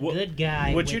he's a What- good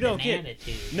guy what with you don't an get-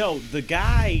 attitude. No, the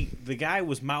guy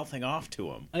was mouthing off to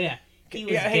him. Oh yeah, he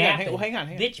was Yeah, gapping. hang on.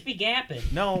 Bitch be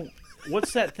gapping. No,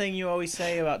 what's that thing you always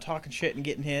say about talking shit and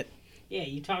getting hit? Yeah,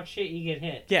 you talk shit, you get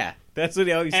hit. Yeah, that's what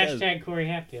he always says. Hashtag Corey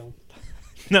Hatfield.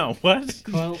 No, what?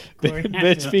 Quote Corey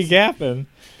Bitch Hatfield. be gapping.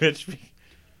 Bitch.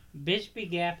 Bitch be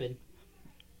gapping,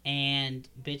 and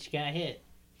bitch got hit.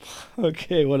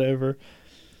 Okay, whatever.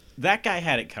 That guy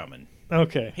had it coming.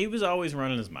 Okay. He was always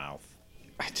running his mouth.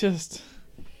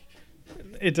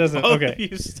 It doesn't. Oh, Okay.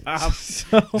 you stop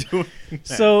So, doing that.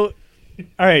 so,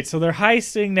 all right. So they're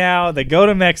heisting now. They go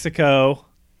to Mexico.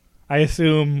 I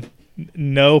assume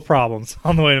no problems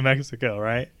on the way to Mexico,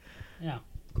 right? Yeah,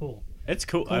 cool. It's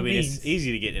cool. Cool I mean, beans. it's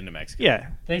easy to get into Mexico. Yeah.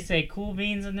 They say cool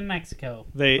beans into Mexico,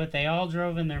 They- but they all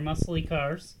drove in their muscly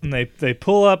cars. And they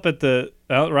pull up at the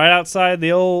right outside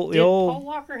the old Did Paul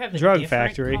Walker have a drug different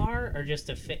factory. car, or just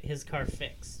his car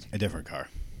fixed? A different car.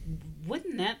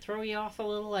 Wouldn't that throw you off a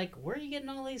little? Like, where are you getting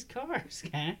all these cars,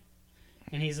 guy?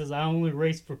 And he says, "I only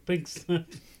race for pink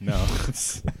slip." No,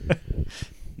 it's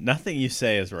nothing you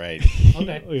say is right.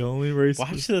 Okay. We only race.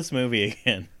 Watch this movie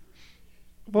again.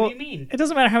 Well, What do you mean? it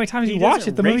doesn't matter how many times He you watch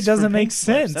doesn't it. The movie race for doesn't make pink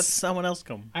slips. sense. That's someone else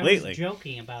I was completely.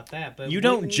 joking about that, but You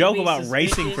don't wouldn't joke be about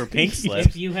racing suspicious for pink If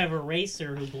slips. you have a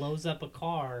racer who blows up a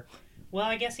car, well,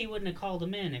 I guess he wouldn't have called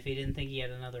him in if he didn't think he had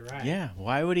another ride. Yeah,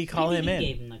 why would he call Maybe him he in?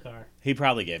 gave him the car. He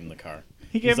probably gave him the car.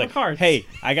 He He's gave him like, a card. Hey,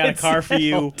 I got a It's car for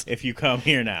you settled. if you come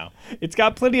here now. It's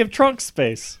got plenty of trunk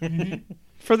space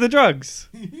for the drugs.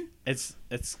 It's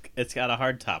got a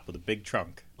hard top with a big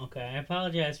trunk. Okay, I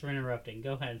apologize for interrupting.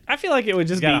 Go ahead. I feel like it would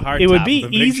just Got a be. hard It would top be with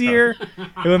a big easier.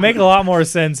 It would make a lot more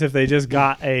sense if they just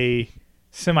got a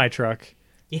semi truck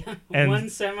Yeah, And- one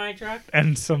semi truck.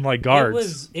 and some like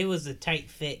guards. It was a tight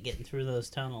fit getting through those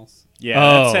tunnels. Yeah,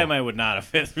 Oh. that semi would not have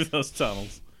fit through those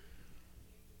tunnels.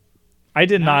 I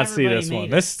did not see everybody this one.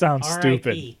 made This it. sounds R.I.P..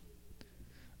 stupid.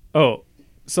 Oh,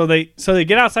 so they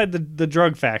get outside the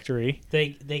drug factory. They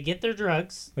get their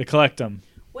drugs. They collect them.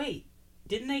 Wait,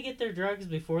 didn't they get their drugs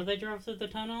before they drove through the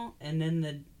tunnel? And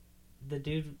then the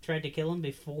dude tried to kill him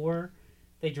before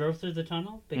they drove through the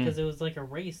tunnel? Because it was like a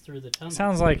race through the tunnel.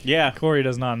 Sounds like Yeah. Corey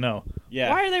does not know. Yeah.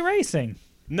 Why are they racing?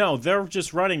 No, they're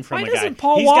just running from Why a guy. doesn't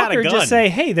Paul He's got Walker a gun. just say,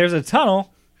 "Hey, there's a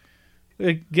tunnel.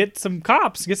 Get some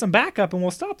cops, get some backup, and we'll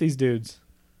stop these dudes"?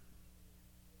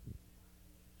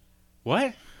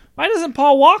 What? Why doesn't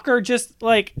Paul Walker just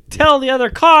like tell the other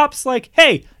cops, like,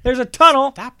 "Hey, there's a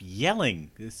tunnel"? Stop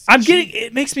yelling. This I'm cheap- getting.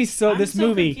 It makes me so. I'm This so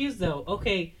movie. confused though.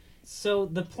 Okay, so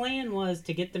the plan was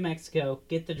to get to Mexico,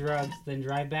 get the drugs, then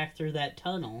drive back through that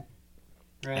tunnel.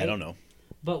 right? I don't know.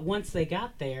 But once they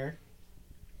got there,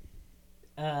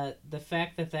 the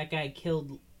fact that guy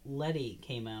killed Letty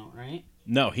came out, right?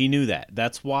 No, he knew that.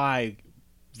 That's why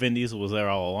Vin Diesel was there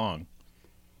all along.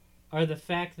 Or the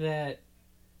fact that...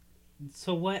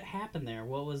 So what happened there?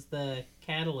 What was the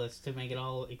catalyst to make it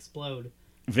all explode?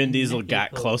 Vin Diesel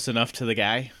got Mexico. close enough to the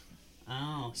guy,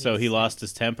 Oh. so he lost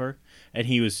his temper, and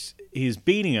he was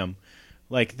beating him.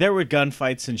 Like, there were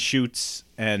gunfights and shoots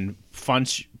and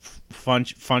felching.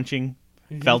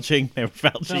 They were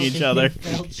felching each other.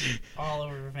 Felch all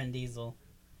over Vin Diesel.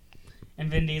 And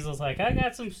Vin Diesel's like, I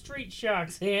got some street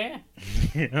shocks here.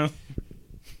 You know?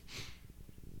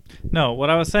 No, what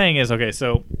I was saying is, okay,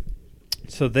 so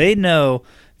they know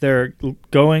they're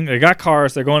going, they got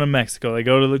cars, they're going to Mexico, they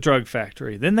go to the drug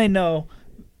factory. Then they know,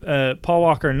 Paul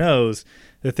Walker knows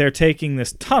that they're taking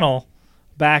this tunnel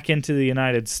back into the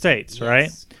United States, right?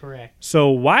 Yes, correct. So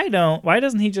why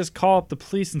doesn't he just call up the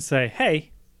police and say,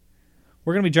 hey,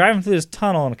 we're going to be driving through this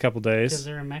tunnel in a couple Because days.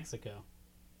 they're in Mexico.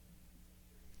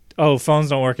 Oh, phones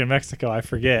don't work in Mexico, I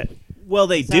forget. Well,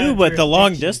 they It's out do, of but the long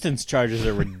jurisdiction. distance charges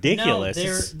are ridiculous. No,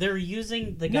 It's- they're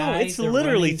using the no, guys. it's they're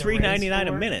literally running the race $3.99 a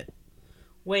for. minute.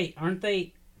 Wait, aren't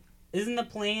they? Isn't the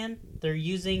plan they're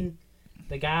using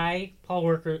the guy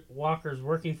Paul Walker's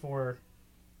working for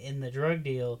in the drug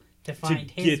deal to To find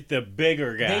his? get the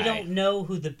bigger guy. They don't know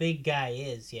who the big guy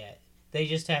is yet. They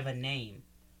just have a name.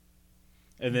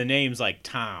 And the name's like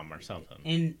Tom or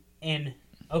something. And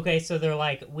okay, so they're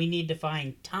like, we need to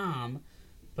find Tom,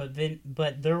 but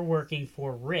they're working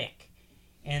for Rick,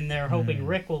 and they're hoping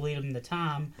Rick will lead them to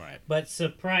Tom. Right. But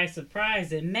surprise,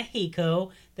 surprise! In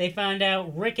Mexico, they found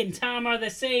out Rick and Tom are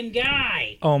the same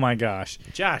guy. Oh my gosh.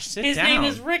 Josh, sit His down. name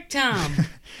is Rick Tom.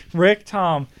 Rick,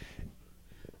 Tom.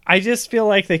 I just feel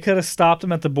like they could have stopped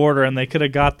him at the border and they could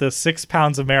have got the 6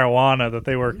 pounds of marijuana that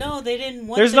they were. No, they didn't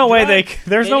want. There's the no way drugs.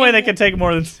 there's no way they didn't could take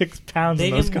more than 6 pounds They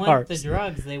in those didn't cars. want the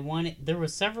drugs. They wanted. There were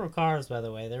several cars, by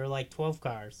the way. There were like 12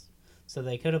 cars, so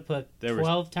they could have put There were-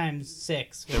 12 times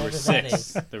 6. There were Whatever that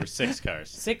six. is. There were 6 cars.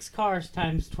 6 cars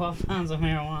times 12 pounds of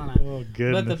marijuana. Oh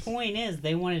goodness. But the point is,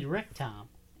 they wanted Rick Tom,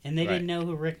 and they Right. didn't know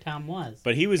who Rick Tom was.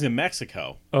 But he was in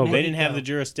Mexico. Oh, They didn't have Mexico. the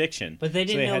jurisdiction. But they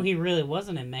so didn't know had- he really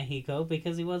wasn't in Mexico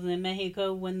because he wasn't in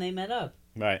Mexico when they met up.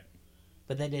 Right.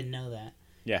 But they didn't know that.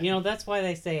 Yeah. You know, that's why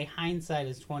they say hindsight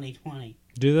is 20/20.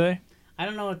 Do they? I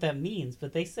don't know what that means,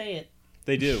 but they say it.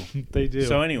 They do. They do.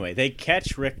 So anyway, they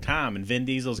catch Rick Tom, and Vin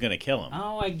Diesel's going to kill him.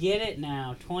 Oh, I get it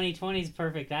now. 20/20 is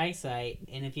perfect eyesight,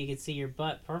 and if you could see your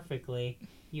butt perfectly,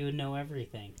 you would know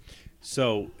everything.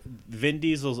 So Vin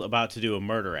Diesel's about to do a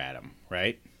murder at him,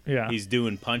 right? yeah. He's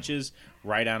doing punches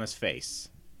right on his face.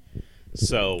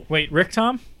 So Wait, Rick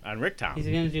Tom? on Rick Tom, He's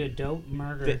gonna do a dope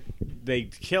murder. they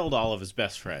killed all of his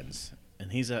best friends,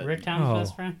 and he's a Rick Tom's Oh.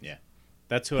 best friend?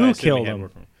 That's who Who I assume killed he had him?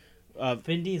 work from.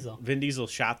 Vin Diesel. Vin Diesel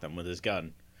shot them with his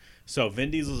gun. So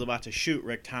Vin Diesel's about to shoot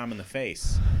Rick Tom in the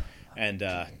face, and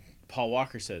Paul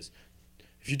Walker says,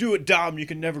 "If you do it, Dom, you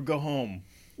can never go home."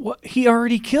 What? He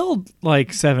already killed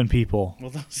like 7 people.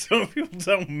 Well, those people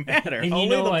don't matter. And Only you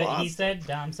know the what boss. he said?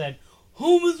 Dom said,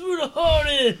 "Home is where the heart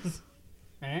is."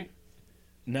 Right?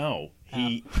 No,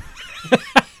 he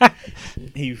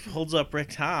he holds up Rick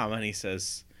Tom and he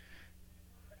says,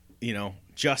 "You know,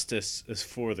 justice is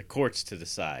for the courts to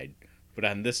decide, but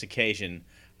on this occasion,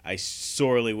 I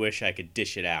sorely wish I could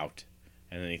dish it out."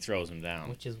 And then he throws him down.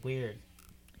 Which is weird.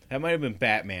 That might have been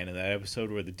Batman in that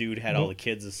episode where the dude had all the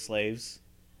kids as slaves.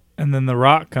 And then The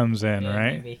Rock comes in, Yeah,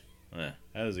 right? maybe. Yeah,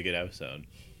 that was a good episode.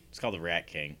 It's called The Rat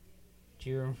King. Do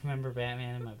you remember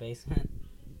Batman in my basement?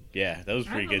 Yeah, that was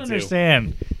I pretty don't good too.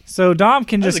 understand. So Dom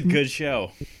can That was just a good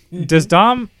show. does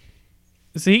Dom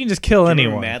so he can just kill Do you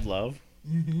remember anyone. Mad Love?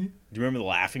 Mm-hmm. Do you remember the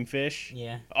Laughing Fish?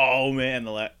 Yeah. Oh man,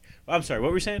 I'm sorry. What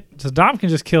were you saying? So Dom can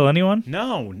just kill anyone?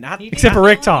 No, not He Except didn't for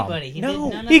Rick kill Tom. anybody. He No.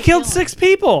 did none of He the killed killing. 6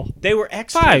 people. They were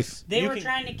extras. 5. They You were can-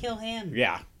 trying to kill him.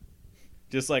 Yeah,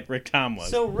 just like Rick Tom was.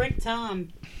 So Rick Tom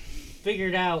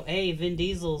figured out, hey, Vin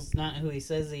Diesel's not who he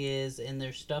says he is, and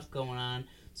there's stuff going on,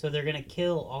 so they're gonna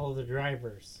kill all the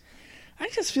drivers. I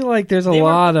just feel like there's a They were-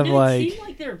 lot of it like seemed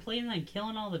like they were planning on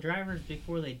killing all the drivers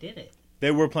before they did it.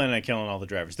 They were planning on killing all the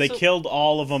drivers. They So- killed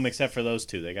all of them except for those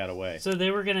 2. They got away. So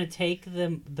they were gonna take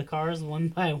the cars one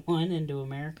by one into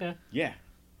America. Yeah.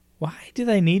 why do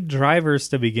they need drivers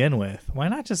to begin with? Why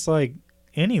not just like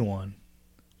anyone?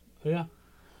 Yeah.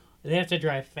 They have to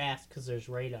drive fast because there's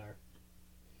radar.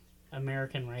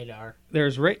 American radar.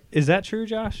 There's is that true,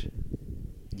 Josh?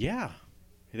 Yeah.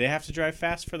 They have to drive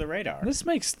fast for the radar.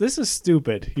 This is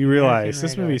stupid. You realize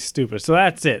this radar. movie's stupid. So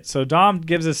that's it. So Dom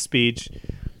gives a speech,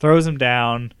 throws him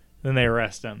down, then they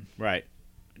arrest him. Right.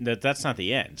 That's not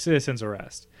the end. Citizen's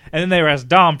arrest. And then they arrest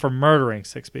Dom for murdering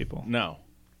 6 people. No.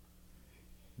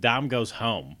 Dom goes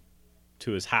home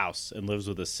to his house and lives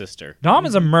with his sister. Dom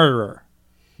is a murderer.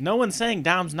 No one's saying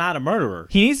Dom's not a murderer.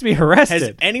 He needs to be Has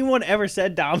arrested. anyone ever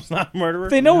said Dom's not a murderer?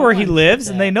 They know No where he one said lives,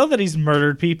 and that. they know that he's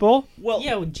murdered people. Well,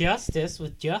 Yeah, with justice.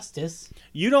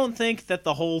 you don't think that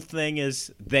the whole thing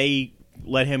is they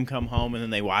let him come home and then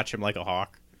they watch him like a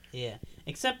hawk? Yeah.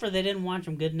 Except for they didn't watch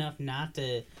him good enough not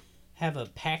to have a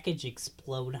package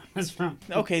explode on his front.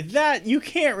 Okay, that you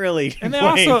can't really. And they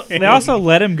blame also him.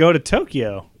 let him go to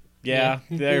Tokyo. Yeah,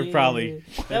 they're probably.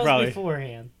 That was probably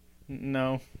beforehand.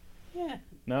 no, Yeah.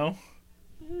 no.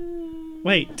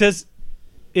 Wait,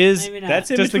 Maybe not. That's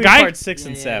in Does the between guy- part 6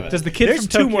 and Yeah, 7. yeah. does the kid There's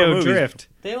from 2 more Tokyo movies. Drift?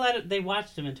 They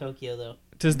watched him in Tokyo though.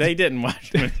 Does They didn't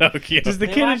watch him in Tokyo. Does the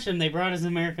They kid? watched him. They brought his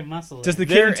American Muscle. Does the in.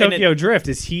 kid They're in in Tokyo Drift?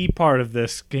 Is he part of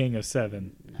this gang of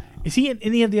 7? No. Is he in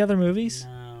any of the other movies?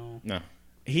 No. No,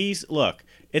 look.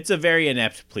 It's a very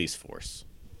inept police force.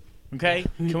 Okay,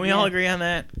 can we all Yeah. agree on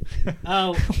that?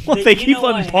 Oh, Well, the- they you keep know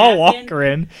letting what Paul happened? Walker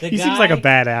in. The He seems like a guy-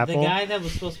 bad The apple. guy that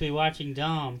was supposed to be watching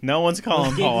Dom No one's calling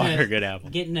was Paul getting Walker a- good apple.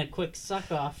 getting a quick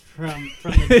suck off from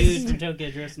the dude from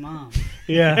Tokyo Drift's mom.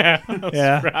 Yeah, That's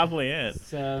yeah. probably it.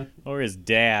 So Or his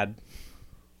dad.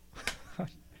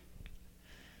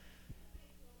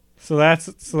 So that's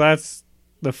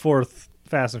the 4th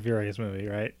Fast and Furious movie,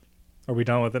 right? Are we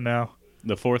done with it now?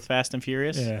 The 4th Fast and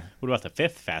Furious? Yeah. What about the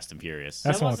 5th Fast and Furious?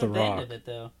 That's that the one with wasn't The the end Rock. of it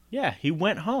though. Yeah, he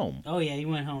went home. Oh yeah, he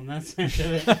went home. That's the end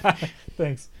of it.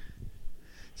 Thanks.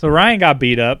 So Ryan got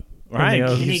beat up. Ryan from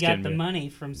the- And he He's got getting the it. money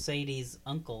from Sadie's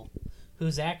uncle,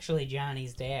 who's actually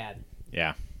Johnny's dad.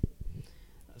 Yeah.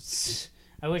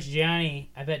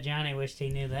 I bet Johnny wished he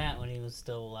knew that when he was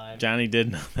still alive. Johnny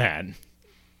did know that.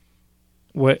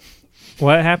 What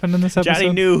happened in this episode? Johnny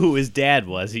knew who his dad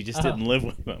was. He just Oh. didn't live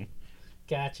with him.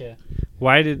 Gotcha.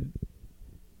 Why did?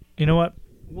 You know what?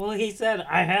 Well, he said,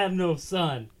 "I have no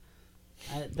son."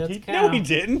 That's No, he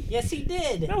didn't. Yes, he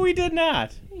did. No, he did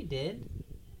not. He did.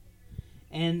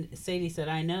 And Sadie said,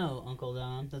 "I know, Uncle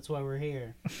Dom. That's why we're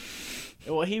here."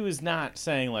 Well, he was not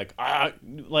saying like I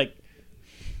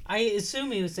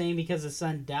assume he was saying because his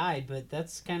son died, but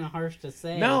that's kind of harsh to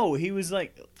say. no. He was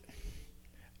like,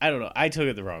 I don't know. I took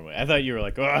it the wrong way. I thought you were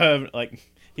like,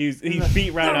 he's beat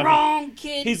the right up. wrong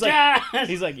kid He's like, died.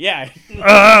 he's like, yeah.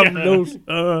 No son.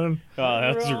 Oh, the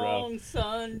that's rough. wrong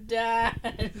son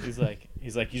died. He's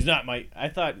like, he's not my. I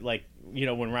thought like,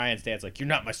 when Ryan's dad's like, you're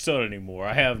not my son anymore.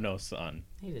 I have no son.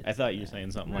 He didn't I thought say you were that.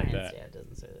 saying something Ryan's like that. dad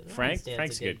doesn't say that. Frank's Ryan's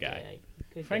dad's a good guy.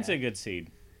 Good Frank's guy. a good seed.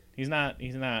 He's not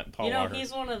Paul Walker.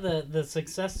 He's one of the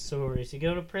success stories. You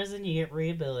go to prison, you get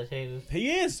rehabilitated. He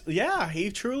is. Yeah, he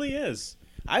truly is.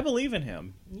 I believe in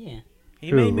him. Yeah. He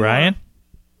Who? made me Ryan?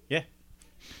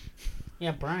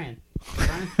 Yeah, Brian.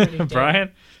 Brian's pretty dope.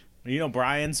 Brian? You know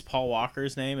Brian's Paul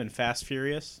Walker's name in Fast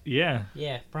Furious? Yeah,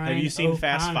 Yeah, Brian. Have you seen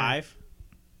Fast O'Connor. 5?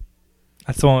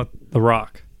 that's the one with The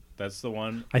Rock. That's the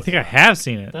one. I think I have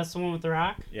seen it. That's the one with the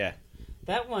rock? Yeah.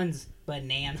 That one's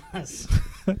bananas.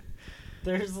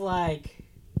 There's like...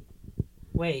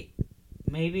 Wait.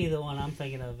 Maybe the one I'm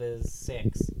thinking of is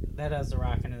 6. That has the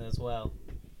rock in it as well.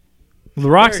 The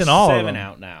Rock's There's in all 7 of them,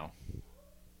 out now.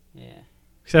 Yeah.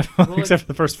 except Well, except for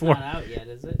the first It's 4. not out yet,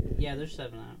 is it? Yeah, there's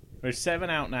 7 out. There's 7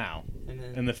 out now, And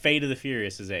then... and the Fate of the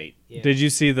Furious is 8. yeah. Did you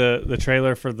see the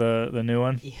trailer for the new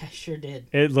one? Yeah, I sure did.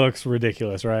 It looks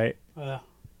ridiculous, right?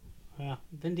 Yeah.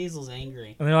 Vin Diesel's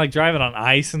angry. And they're like driving on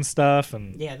ice and stuff,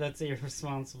 and Yeah, that's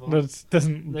irresponsible. that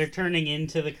doesn't. They're turning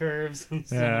into the curves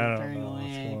instead Yeah, I of don't turning know what's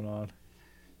away. going on.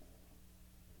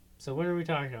 So what are we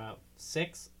talking about?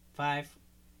 6, 5,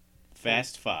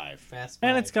 Fast 5. Fast 5.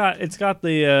 And it's got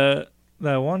the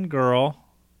that one girl.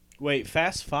 Wait,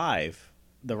 Fast 5.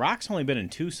 The Rock's only been in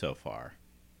 2 so far.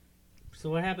 So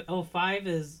what happened? Oh, 5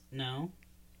 is no.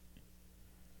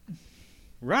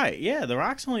 Right, yeah. The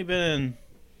Rock's only been in...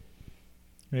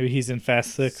 Maybe he's in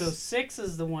Fast 6. So 6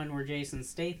 is the one where Jason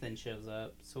Statham shows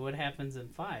up. So what happens in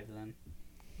 5 then?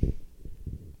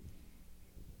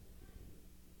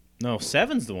 No,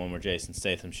 7's the one where Jason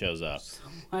Statham shows up. So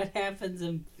what happens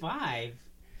in 5?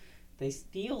 They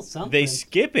steal something. They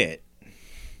skip it.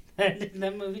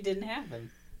 that movie didn't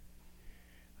happen.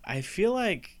 I feel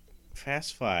like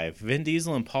Fast 5. Vin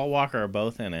Diesel and Paul Walker are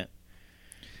both in it.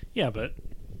 Yeah, but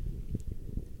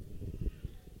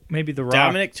maybe the Rock.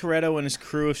 Dominic Toretto and his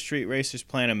crew of street racers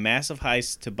plan a massive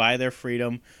heist to buy their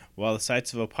freedom while the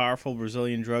sights of a powerful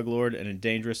Brazilian drug lord and a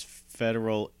dangerous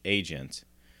federal agent.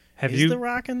 Have Is you? The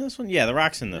Rock in this one? Yeah, The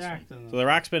Rock's in this Rock's one. in this So The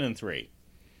Rock's been in 3.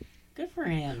 Good for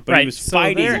him. But he Right, was so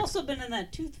fighting. there- He's also been in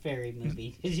that Tooth Fairy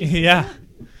movie. Did you see Yeah.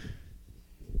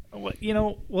 that?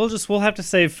 we'll have to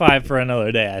save 5 for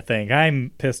another day. I think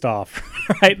I'm pissed off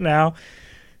right now.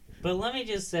 But let me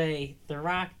just say, The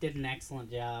Rock did an excellent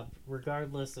job,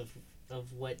 regardless of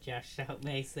what Josh Shout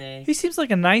may say. He seems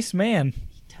like a nice man.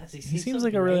 He does. He seems so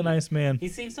like a really great. nice man. He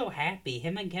seems so happy.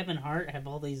 Him and Kevin Hart have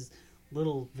all these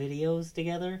little videos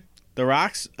together. The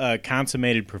Rock's a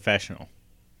consummated professional.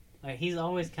 Like, he's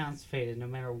always constipated, no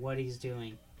matter what he's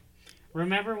doing.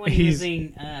 Remember when he was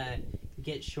in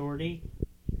Get Shorty,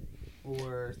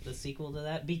 or the sequel to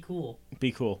that? Be Cool.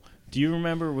 Be Cool. Do you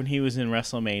remember when he was in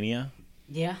WrestleMania?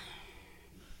 Yeah.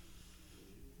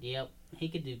 Yep. He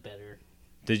could do better.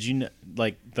 Did you know,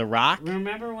 like, The Rock?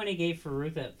 Remember when he gave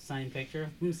Farouk that signed picture of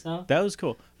himself? That was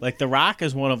cool. Like, The Rock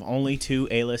is one of only 2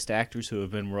 A-list actors who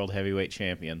have been world heavyweight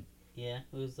champion. Yeah.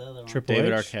 Who's the other one? Triple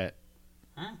David H? Arquette.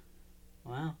 Huh?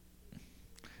 Wow.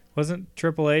 Wasn't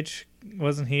Triple H?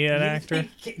 Wasn't he an You actor?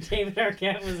 think David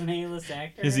Arquette was an A-list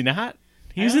actor? Is he not?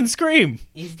 He was in Scream.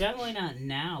 He's definitely not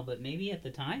now, but maybe at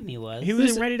the time he was. He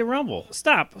was in Ready to Rumble.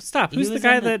 Stop! He Who's the was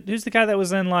guy in the- Who's the guy that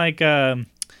was in like The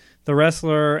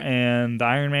Wrestler and the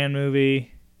Iron Man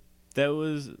movie? That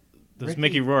was Ricky-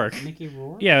 Mickey Rourke. Mickey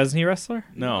Rourke? Yeah, isn't he a wrestler?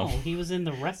 No. He was in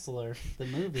The Wrestler, the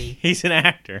movie. He's an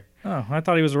actor. Oh, I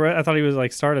thought he was. I thought he was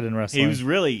like started in wrestling.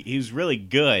 He was really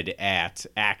good at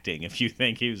acting. If you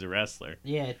think he was a wrestler,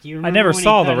 Yeah, do you remember I never when he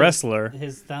saw cut The Wrestler.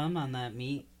 his thumb on that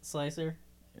meat slicer?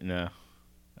 no,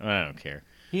 I don't care.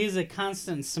 He's a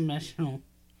constant submission.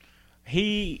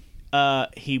 He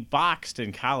boxed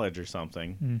in college or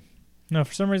something. No,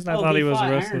 for some reason I thought he was a fought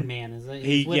wrestler. Iron Man. Is that,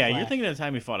 Yeah, you're thinking of the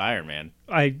time he fought Iron Man.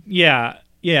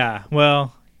 Yeah.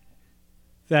 Well,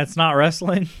 that's not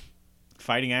wrestling.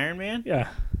 Fighting Iron Man? Yeah.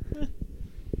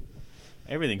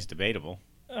 Everything's debatable.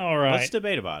 All right. Let's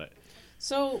debate about it.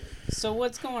 So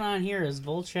what's going on here is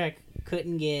Volchek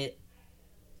couldn't get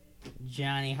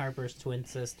Johnny Harper's twin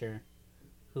sister,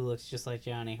 who looks just like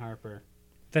Johnny Harper.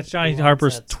 That's Johnny Who wants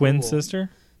Harper's that twin school? sister.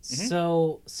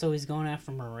 So he's going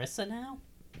after Marissa now.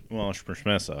 Well,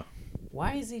 Schmissa.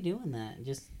 Why is he doing that?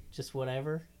 Just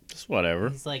whatever. Just whatever.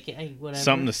 He's like, hey, whatever.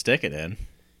 Something to stick it in.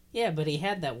 Yeah, but he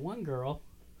had that one girl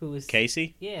who was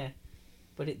Casey? Yeah,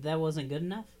 but that wasn't good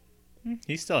enough.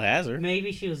 He still has her.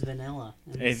 Maybe she was vanilla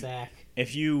in the sack.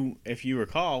 If you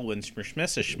recall, when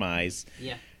Schmissa schmize,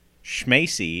 Yeah.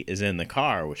 Schmacy is in the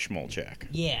car with Schmolchek.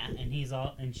 Yeah,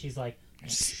 and she's like,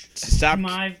 Stop.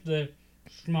 Schmive the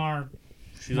Schmar.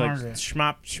 She's like, Schmarger.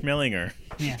 Schmop Schmillinger.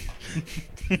 Yeah.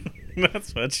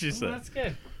 That's what she Well, said. that's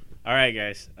good. All right,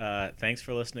 guys. Thanks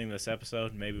for listening to this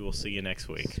episode. Maybe we'll see you next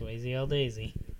week. Swayze L Daisy.